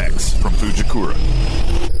Motori X from Fujikura.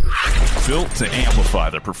 Built to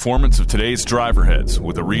amplify the performance of today's driver heads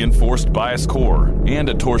with a reinforced bias core and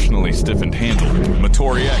a torsionally stiffened handle,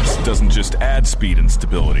 Motori X doesn't just add speed and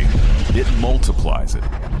stability, it multiplies it.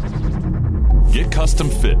 Get custom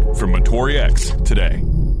fit from Motori X today.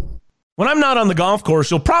 When I'm not on the golf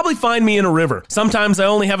course, you'll probably find me in a river. Sometimes I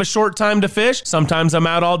only have a short time to fish. Sometimes I'm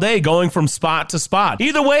out all day going from spot to spot.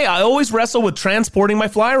 Either way, I always wrestle with transporting my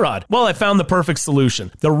fly rod. Well, I found the perfect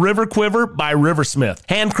solution. The River Quiver by Riversmith.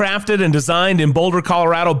 Handcrafted and designed in Boulder,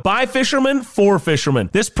 Colorado by fishermen for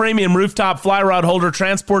fishermen. This premium rooftop fly rod holder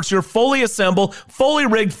transports your fully assembled, fully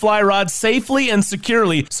rigged fly rod safely and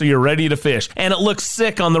securely so you're ready to fish. And it looks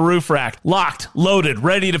sick on the roof rack. Locked, loaded,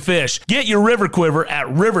 ready to fish. Get your River Quiver at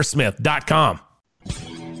Riversmith.com.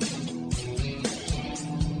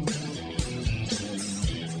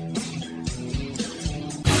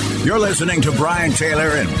 You're listening to Brian Taylor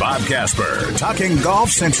and Bob Casper, talking golf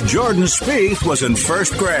since Jordan Spieth was in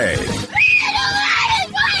first grade.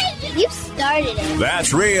 You started it.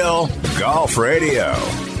 That's Real Golf Radio.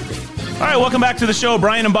 All right, welcome back to the show.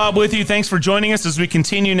 Brian and Bob with you. Thanks for joining us as we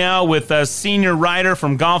continue now with a senior writer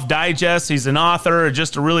from Golf Digest. He's an author,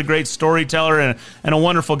 just a really great storyteller, and a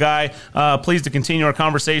wonderful guy. Pleased to continue our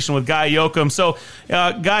conversation with Guy Yoakum. So,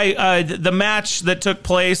 Guy, the match that took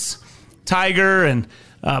place, Tiger and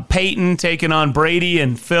Peyton taking on Brady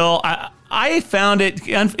and Phil, I found it,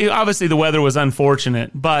 obviously the weather was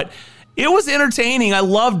unfortunate, but it was entertaining. I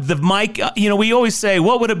loved the mic. We always say,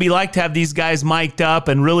 what would it be like to have these guys mic'd up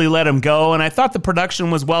and really let them go? And I thought the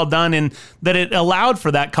production was well done in that it allowed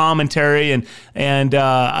for that commentary. And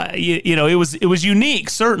it was unique,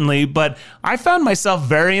 certainly. But I found myself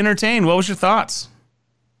very entertained. What was your thoughts?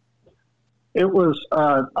 It was.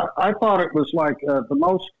 I thought it was like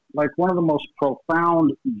one of the most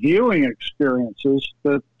profound viewing experiences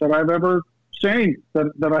that I've ever seen,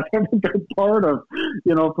 that I've ever been part of,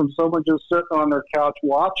 from someone just sitting on their couch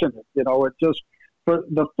watching it. It just, for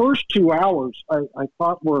the first 2 hours, I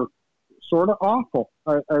thought were sort of awful.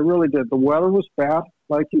 I really did. The weather was bad,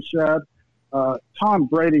 like you said. Tom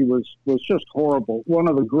Brady was just horrible. One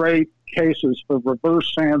of the great cases of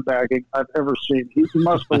reverse sandbagging I've ever seen. He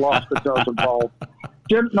must have lost a dozen balls.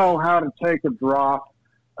 Didn't know how to take a drop.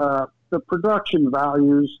 The production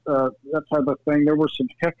values, that type of thing, there were some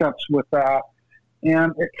hiccups with that.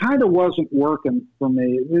 And it kind of wasn't working for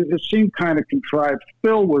me. It seemed kind of contrived.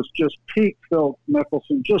 Phil was just peak Phil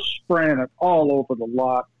Mickelson, just spraying it all over the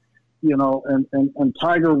lot, and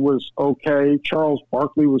Tiger was okay. Charles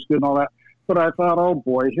Barkley was good and all that. But I thought, oh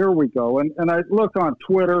boy, here we go. And I look on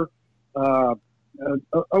Twitter, a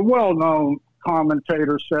well-known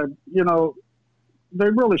commentator said, you know, they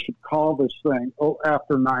really should call this thing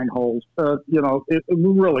after 9 holes. You know, it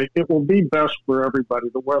will be best for everybody.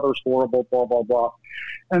 The weather's horrible, blah, blah, blah.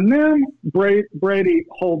 And then Brady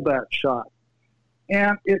holed that shot.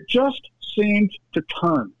 And it just seemed to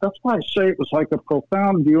turn. That's why I say it was like a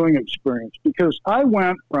profound viewing experience, because I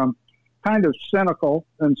went from kind of cynical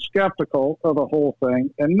and skeptical of the whole thing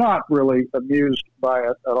and not really amused by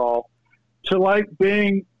it at all, to like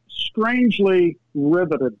being strangely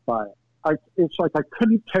riveted by it. It's like I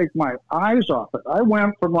couldn't take my eyes off it. I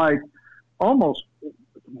went from like almost,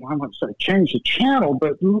 I wouldn't say change the channel,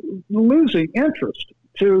 but losing interest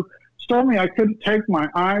to suddenly I couldn't take my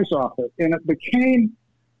eyes off it. And it became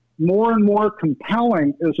more and more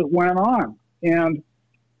compelling as it went on. And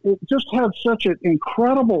it just had such an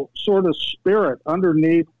incredible sort of spirit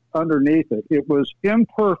underneath it. It was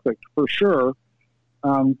imperfect for sure.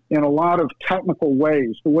 In a lot of technical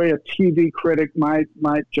ways, the way a TV critic might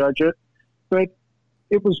judge it. But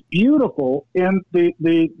it was beautiful, and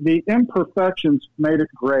the imperfections made it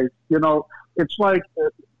great. You know, it's like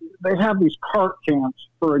they have these cart cans,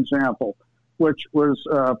 for example, which was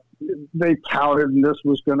they touted and this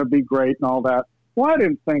was going to be great and all that. Well, I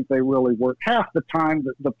didn't think they really worked. Half the time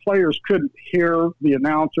the players couldn't hear the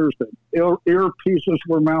announcers, the earpieces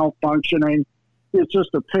were malfunctioning. It's just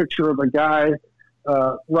a picture of a guy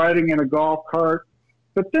riding in a golf cart.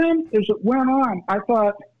 But then as it went on, I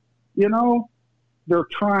thought, you know, they're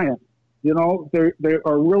trying. You know, they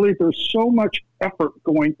are really, there's so much effort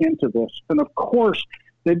going into this. And of course,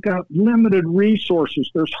 they've got limited resources.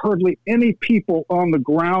 There's hardly any people on the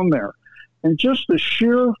ground there. And just the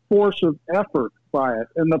sheer force of effort by it,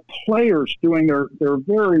 and the players doing their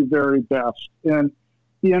very, very best, and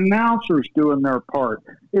the announcers doing their part,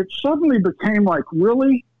 it suddenly became like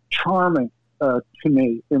really charming to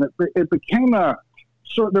me. And it became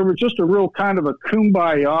there was just a real kind of a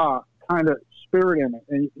kumbaya kind of spirit in it.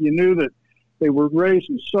 And you knew that they were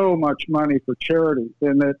raising so much money for charity,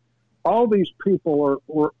 and that all these people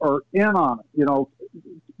are in on it. You know,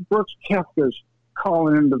 Brooks Koepka's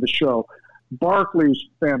calling into the show. Barkley's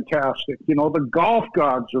fantastic. You know, the golf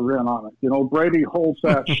gods are in on it. You know, Brady holds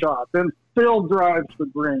that shot. Then Phil drives the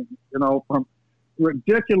green, you know, from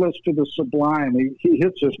ridiculous to the sublime. He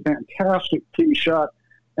hits this fantastic tee shot,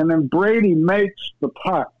 and then Brady makes the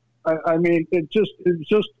putt. I mean, it's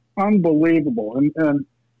just unbelievable. And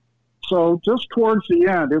so just towards the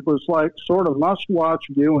end, it was like sort of must-watch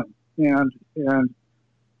viewing. And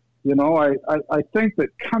you know, I think that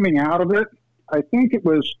coming out of it, I think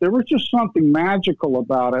there was just something magical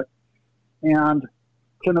about it. And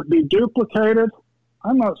can it be duplicated?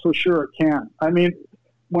 I'm not so sure it can. I mean,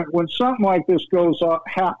 when something like this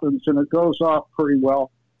happens and it goes off pretty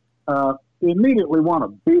well, they immediately want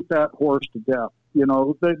to beat that horse to death. You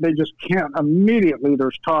know, they just can't. Immediately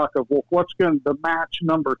there's talk of, well, what's the match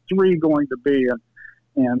number 3 going to be,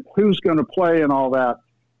 and who's going to play and all that.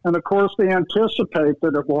 And of course they anticipate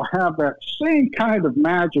that it will have that same kind of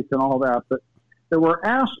magic and all that, but there were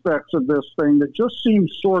aspects of this thing that just seemed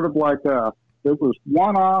sort of like it was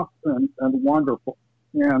one-off and wonderful.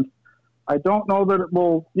 And I don't know that it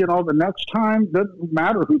will, you know, the next time, doesn't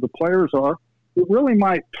matter who the players are, it really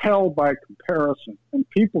might tell by comparison, and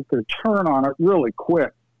people could turn on it really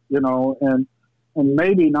quick, you know, and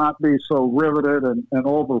maybe not be so riveted and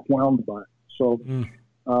overwhelmed by it. So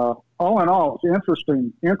all in all, it's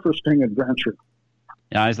an interesting adventure.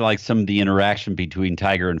 Yeah, I like some of the interaction between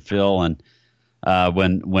Tiger and Phil, and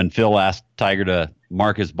when Phil asked Tiger to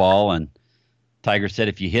mark his ball, and Tiger said,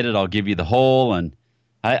 "If you hit it, I'll give you the hole." And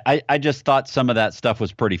I just thought some of that stuff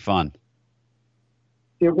was pretty fun.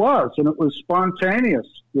 It was, and it was spontaneous.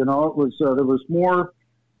 You know, it was there was more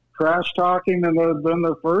trash talking than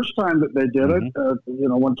the first time that they did it. You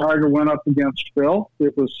know, when Tiger went up against Phil,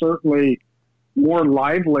 it was certainly more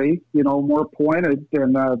lively, you know, more pointed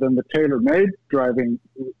than the TaylorMade driving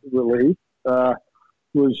relief. It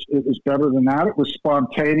was better than that. It was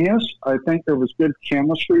spontaneous. I think there was good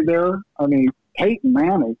chemistry there. I mean, Peyton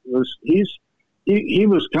Manning he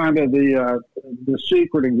was kind of the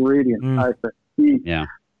secret ingredient. I think.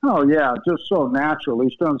 Oh yeah, just so natural.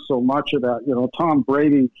 He's done so much of that. You know, Tom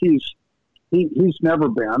Brady. He's never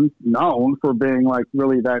been known for being like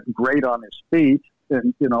really that great on his feet,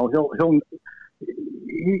 and you know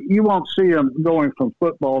you won't see him going from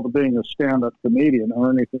football to being a stand-up comedian or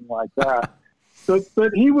anything like that.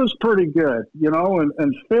 But he was pretty good, you know,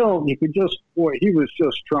 and Phil, you could just, boy, he was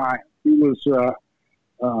just trying. He was,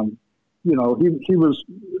 he was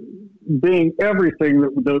being everything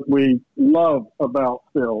that we love about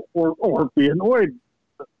Phil, or be annoyed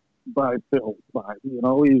by Phil.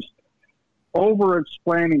 He's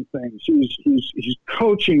over-explaining things. He's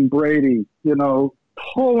coaching Brady,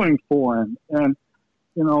 pulling for him. And,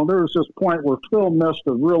 there was this point where Phil missed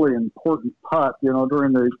a really important putt,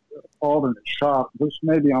 during the alternate shot. This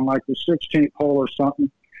maybe on like the 16th hole or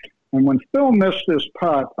something. And when Phil missed this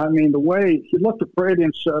putt, the way he looked at Brady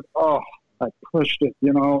and said, "Oh, I pushed it,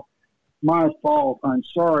 my fault. I'm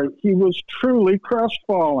sorry." He was truly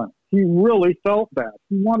crestfallen. He really felt that.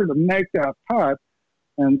 He wanted to make that putt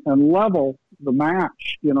and level the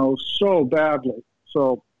match, so badly.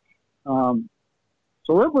 So, it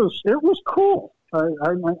was cool.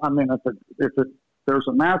 If there's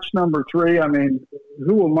a match number 3,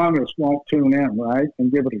 who among us won't tune in, right,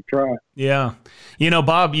 and give it a try? Yeah.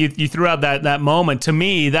 Bob, you threw out that moment. To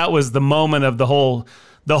me, that was the moment of the whole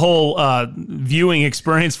viewing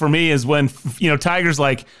experience for me, is when, Tiger's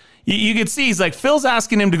like, you could see, he's like, Phil's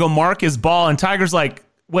asking him to go mark his ball, and Tiger's like,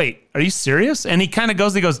 "Wait, are you serious?" And he kind of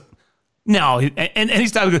goes, "No," and he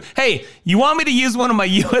stopped and goes, "Hey, you want me to use one of my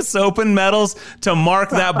U.S. Open medals to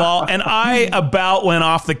mark that ball?" And I about went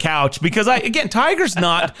off the couch, because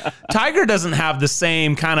Tiger doesn't have the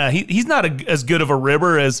same kind of, he's not as good of a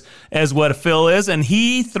ribber as what Phil is, and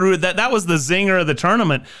he threw that was the zinger of the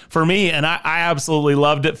tournament for me, and I absolutely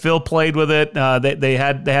loved it. Phil played with it. They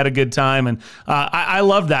had a good time, and I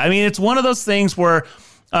loved that. It's one of those things where,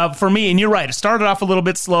 for me, and you're right, it started off a little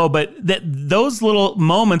bit slow, but those little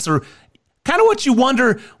moments are kind of what you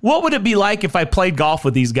wonder, what would it be like if I played golf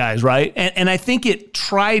with these guys, right? And I think it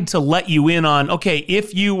tried to let you in on, okay,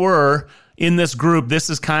 if you were in this group, this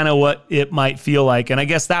is kind of what it might feel like. And I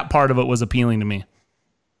guess that part of it was appealing to me.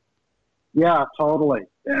 Yeah, totally.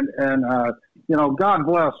 And God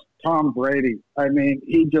bless Tom Brady.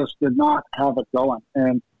 He just did not have it going,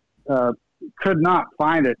 and could not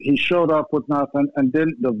find it. He showed up with nothing and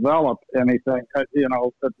didn't develop anything,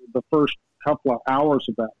 the first couple of hours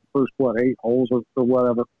of that. First 8 holes or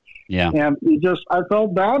whatever. Yeah. And I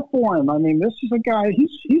felt bad for him. This is a guy,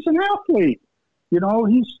 he's an athlete. He's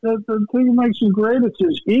the thing that makes him great. It's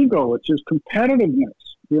his ego. It's his competitiveness.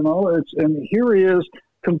 And here he is,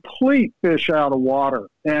 complete fish out of water.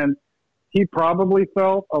 And he probably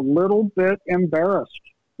felt a little bit embarrassed,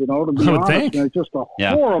 to be honest. And it's just a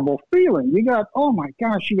horrible feeling. You got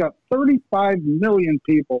 35 million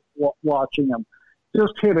people watching him.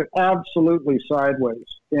 Just hit it absolutely sideways.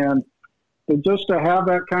 And to have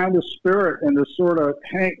that kind of spirit and to sort of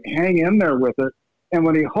hang in there with it. And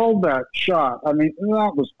when he held that shot,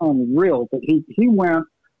 that was unreal. But he went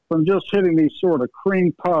from just hitting these sort of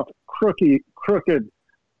cream puff, crooked,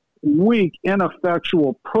 weak,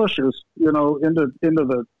 ineffectual pushes, into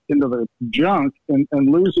the junk and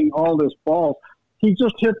losing all this balls. He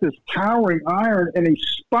just hit this towering iron and he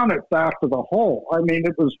spun it back to the hole.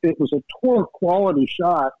 It was a tour quality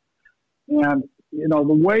shot. And, the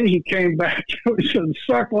way he came back, he said,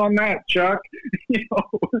 "Suck on that, Chuck." It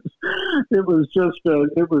was just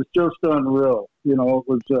unreal. It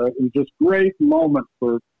was just great moment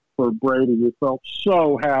for Brady. You felt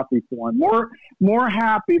so happy for him. More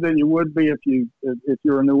happy than you would be if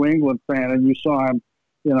you're a New England fan and you saw him,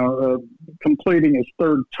 completing his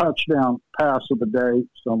 3rd touchdown pass of the day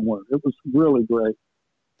somewhere. It was really great.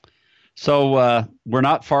 So we're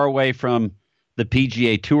not far away from the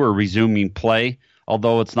PGA Tour resuming play,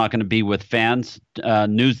 although it's not going to be with fans.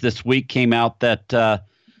 News this week came out that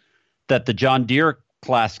the John Deere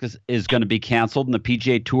Classic is going to be canceled, and the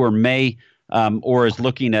PGA Tour may or is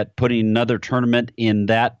looking at putting another tournament in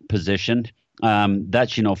that position.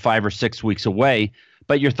 That's 5 or 6 weeks away.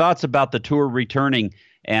 But your thoughts about the tour returning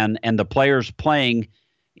and the players playing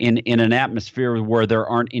in an atmosphere where there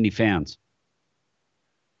aren't any fans?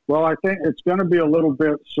 Well, I think it's going to be a little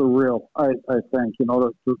bit surreal. I think,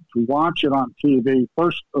 to watch it on TV.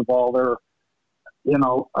 First of all,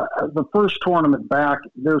 the first tournament back,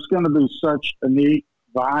 there's going to be such a neat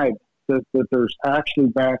vibe that there's actually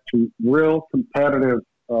back to real competitive,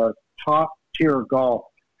 top tier golf.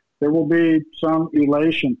 There will be some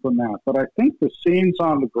elation from that, but I think the scenes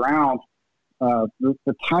on the ground,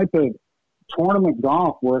 the type of tournament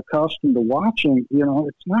golf we're accustomed to watching,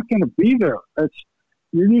 it's not going to be there.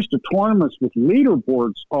 You're used to tournaments with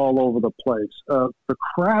leaderboards all over the place, the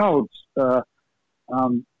crowds,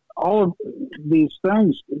 all of these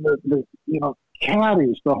things,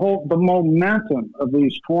 caddies, the momentum of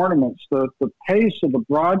these tournaments, the pace of the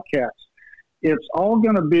broadcast. It's all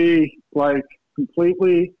going to be like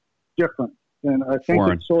completely different, and I think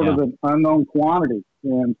it's sort of an unknown quantity.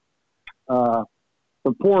 And the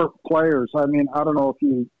poor players. I don't know if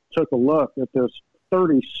you took a look at this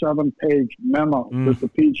 37-page memo that the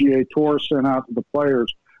PGA Tour sent out to the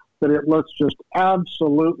players, that it looks just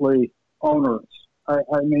absolutely onerous.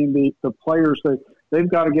 I mean, the players, they've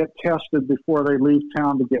got to get tested before they leave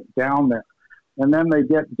town to get down there. And then they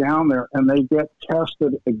get down there and they get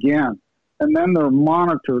tested again. And then they're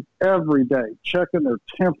monitored every day, checking their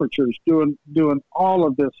temperatures, doing all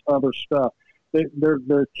of this other stuff.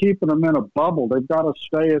 They're keeping them in a bubble. They've got to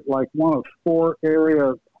stay at like one of 4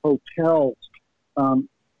 area hotels.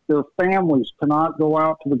 Their families cannot go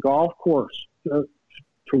out to the golf course to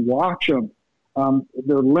watch them.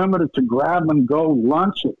 They're limited to grab-and-go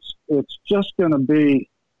lunches. It's just going to be,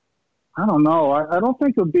 I don't know. I don't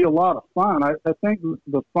think it'll be a lot of fun. I think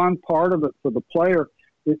the fun part of it for the player,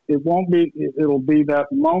 it won't be. It'll be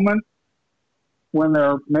that moment when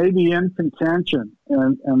they're maybe in contention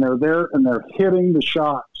and they're there and they're hitting the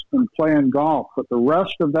shots and playing golf. But the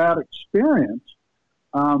rest of that experience,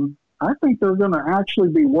 I think they're going to actually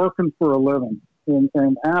be working for a living.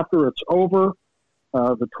 And after it's over,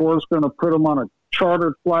 the tour's going to put them on a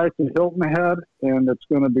chartered flight to Hilton Head, and it's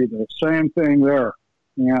going to be the same thing there.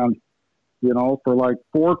 And, you know, for like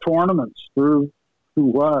 4 tournaments through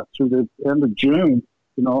the end of June,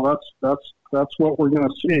 you know, that's what we're going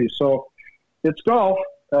to see. So it's golf.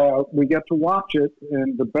 We get to watch it,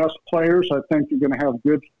 and the best players, I think, are going to have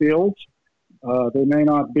good fields. They may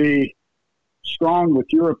not be strong with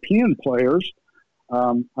European players.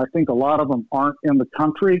 I think a lot of them aren't in the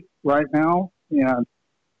country right now, and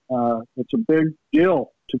it's a big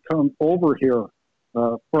deal to come over here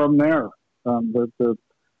from there.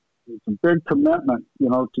 It's a big commitment, you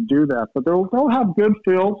know, to do that. But they'll have good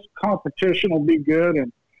fields. Competition will be good,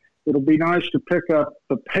 and it'll be nice to pick up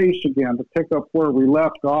the pace again, to pick up where we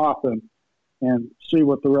left off and see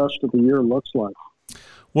what the rest of the year looks like.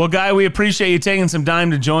 Well, Guy, we appreciate you taking some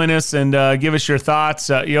time to join us and give us your thoughts.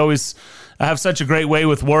 You always have such a great way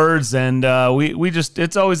with words, and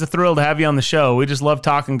it's always a thrill to have you on the show. We just love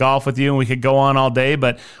talking golf with you, and we could go on all day,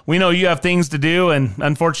 but we know you have things to do, and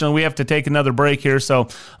unfortunately we have to take another break here. So,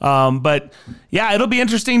 but yeah, it'll be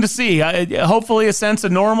interesting to see. Hopefully a sense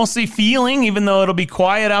of normalcy feeling, even though it'll be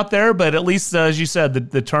quiet out there, but at least, as you said,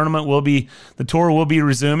 the tour will be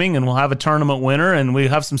resuming, and we'll have a tournament winner, and we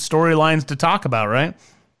have some storylines to talk about, right?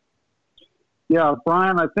 Yeah,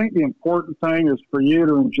 Brian, I think the important thing is for you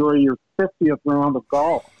to enjoy your 50th round of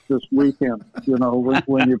golf this weekend, you know,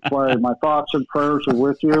 when you play. My thoughts and prayers are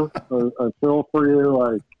with you. I feel for you.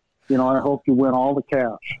 I hope you win all the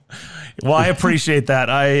cash. Well, I appreciate that.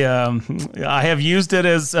 I have used it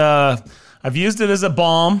as a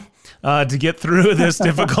balm to get through this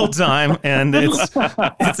difficult time, and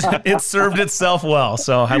it's served itself well.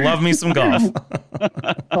 So I love me some golf.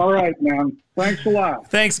 All right, man. Thanks a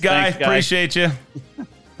lot. Thanks, Guy. Appreciate you.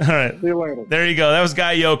 All right. See you later. There you go. That was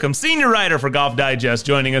Guy Yoakum, senior writer for Golf Digest,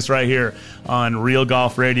 joining us right here on Real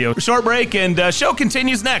Golf Radio. Short break, and show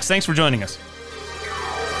continues next. Thanks for joining us.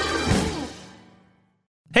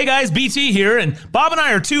 Hey guys, BT here, and Bob and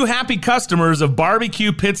I are 2 happy customers of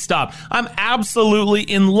Barbecue Pit Stop. I'm absolutely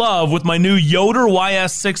in love with my new Yoder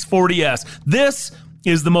YS640S. This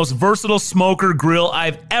is the most versatile smoker grill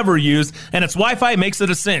I've ever used, and its Wi-Fi makes it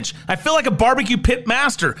a cinch. I feel like a barbecue pit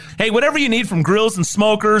master. Hey, whatever you need from grills and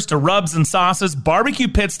smokers to rubs and sauces, Barbecue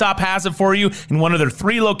Pit Stop has it for you in one of their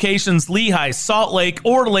 3 locations, Lehigh, Salt Lake,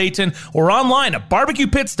 or Layton, or online at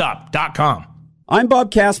barbecuepitstop.com. I'm Bob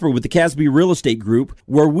Casper with the Casby Real Estate Group,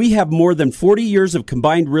 where we have more than 40 years of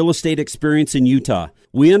combined real estate experience in Utah.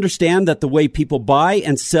 We understand that the way people buy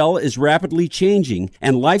and sell is rapidly changing,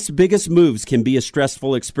 and life's biggest moves can be a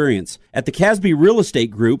stressful experience. At the Casby Real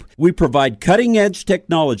Estate Group, we provide cutting-edge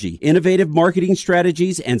technology, innovative marketing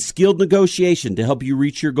strategies, and skilled negotiation to help you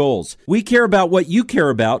reach your goals. We care about what you care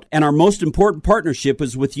about, and our most important partnership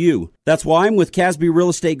is with you. That's why I'm with Casby Real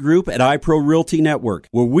Estate Group at iPro Realty Network,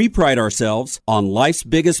 where we pride ourselves on life's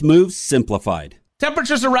biggest moves simplified.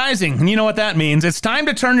 Temperatures are rising, and you know what that means. It's time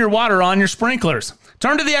to turn your water on your sprinklers.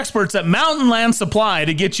 Turn to the experts at Mountain Land Supply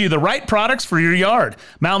to get you the right products for your yard.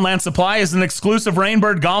 Mountain Land Supply is an exclusive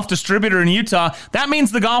Rainbird golf distributor in Utah. That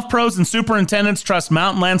means the golf pros and superintendents trust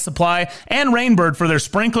Mountain Land Supply and Rainbird for their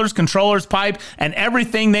sprinklers, controllers, pipe, and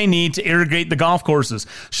everything they need to irrigate the golf courses.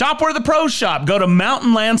 Shop where the pros shop. Go to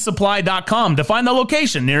mountainlandsupply.com to find the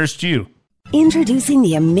location nearest you. Introducing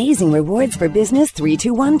the Amazing Rewards for Business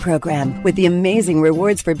 321 program. With the Amazing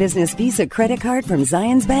Rewards for Business Visa credit card from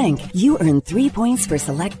Zions Bank, you earn 3 points for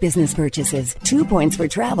select business purchases, 2 points for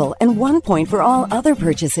travel, and 1 point for all other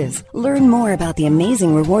purchases. Learn more about the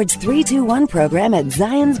Amazing Rewards 321 program at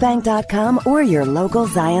zionsbank.com or your local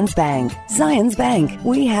Zions Bank. Zions Bank,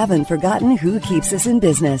 we haven't forgotten who keeps us in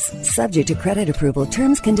business. Subject to credit approval,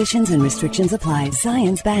 terms, conditions, and restrictions apply.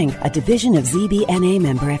 Zions Bank, a division of ZBNA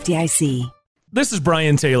member FDIC. This is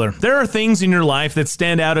Brian Taylor. There are things in your life that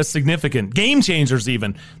stand out as significant, game changers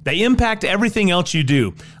even. They impact everything else you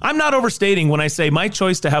do. I'm not overstating when I say my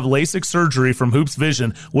choice to have LASIK surgery from Hoops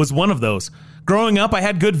Vision was one of those. Growing up, I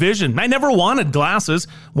had good vision. I never wanted glasses.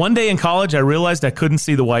 One day in college, I realized I couldn't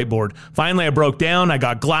see the whiteboard. Finally, I broke down. I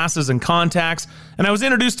got glasses and contacts, and I was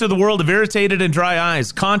introduced to the world of irritated and dry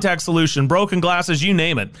eyes, contact solution, broken glasses, you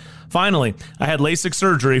name it. Finally, I had LASIK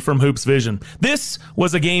surgery from Hoops Vision. This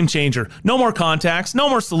was a game changer. No more contacts, no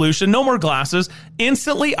more solution, no more glasses.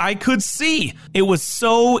 Instantly, I could see. It was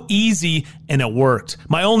so easy and it worked.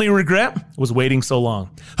 My only regret was waiting so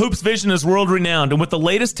long. Hoops Vision is world-renowned, and with the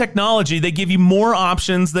latest technology, they give you more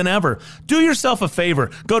options than ever. Do yourself a favor.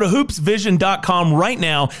 Go to hoopsvision.com right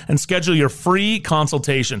now and schedule your free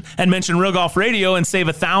consultation. And mention Real Golf Radio and save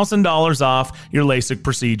 $1,000 off your LASIK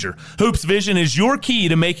procedure. Hoops Vision is your key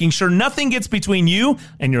to making sure nothing gets between you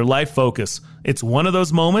and your life focus. It's one of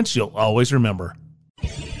those moments you'll always remember.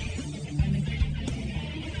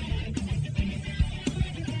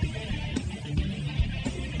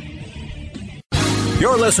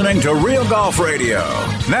 You're listening to Real Golf Radio.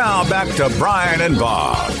 Now back to Brian and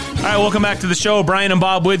Bob. All right, welcome back to the show. Brian and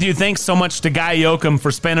Bob with you. Thanks so much to Guy Yoakum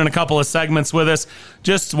for spending a couple of segments with us.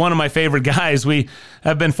 Just one of my favorite guys. We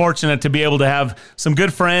have been fortunate to be able to have some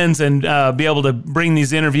good friends and be able to bring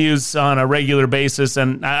these interviews on a regular basis.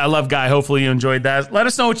 And I love Guy. Hopefully you enjoyed that. Let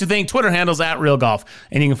us know what you think. Twitter handle's at Real Golf.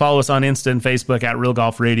 And you can follow us on Insta and Facebook at Real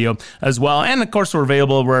Golf Radio as well. And, of course, we're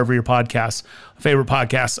available wherever your favorite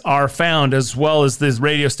podcasts are found, as well as these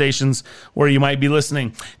radio stations where you might be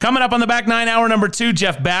listening. Coming up on the back nine, hour number 2,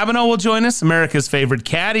 Jeff Babineau will join us. America's favorite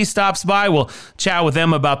caddy stops by. We'll chat with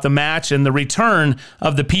them about the match and the return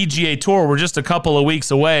of the PGA Tour. We're just a couple of weeks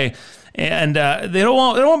away, and there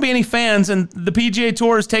won't be any fans, and the PGA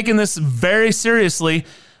Tour is taking this very seriously.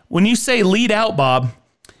 When you say lead out, Bob,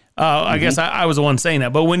 I guess I was the one saying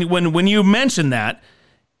that, but when you mention that,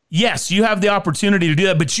 yes, you have the opportunity to do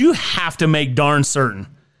that, but you have to make darn certain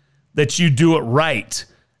that you do it right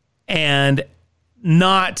and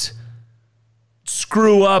not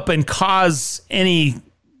screw up and cause any,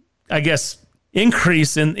 I guess,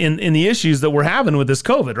 increase in the issues that we're having with this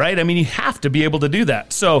COVID, right? I mean, you have to be able to do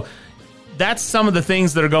that. So that's some of the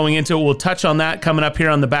things that are going into it. We'll touch on that coming up here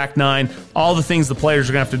on the back nine, all the things the players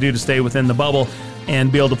are going to have to do to stay within the bubble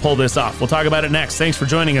and be able to pull this off. We'll talk about it next. Thanks for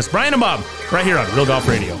joining us. Brian and Bob, right here on Real Golf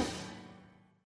Radio.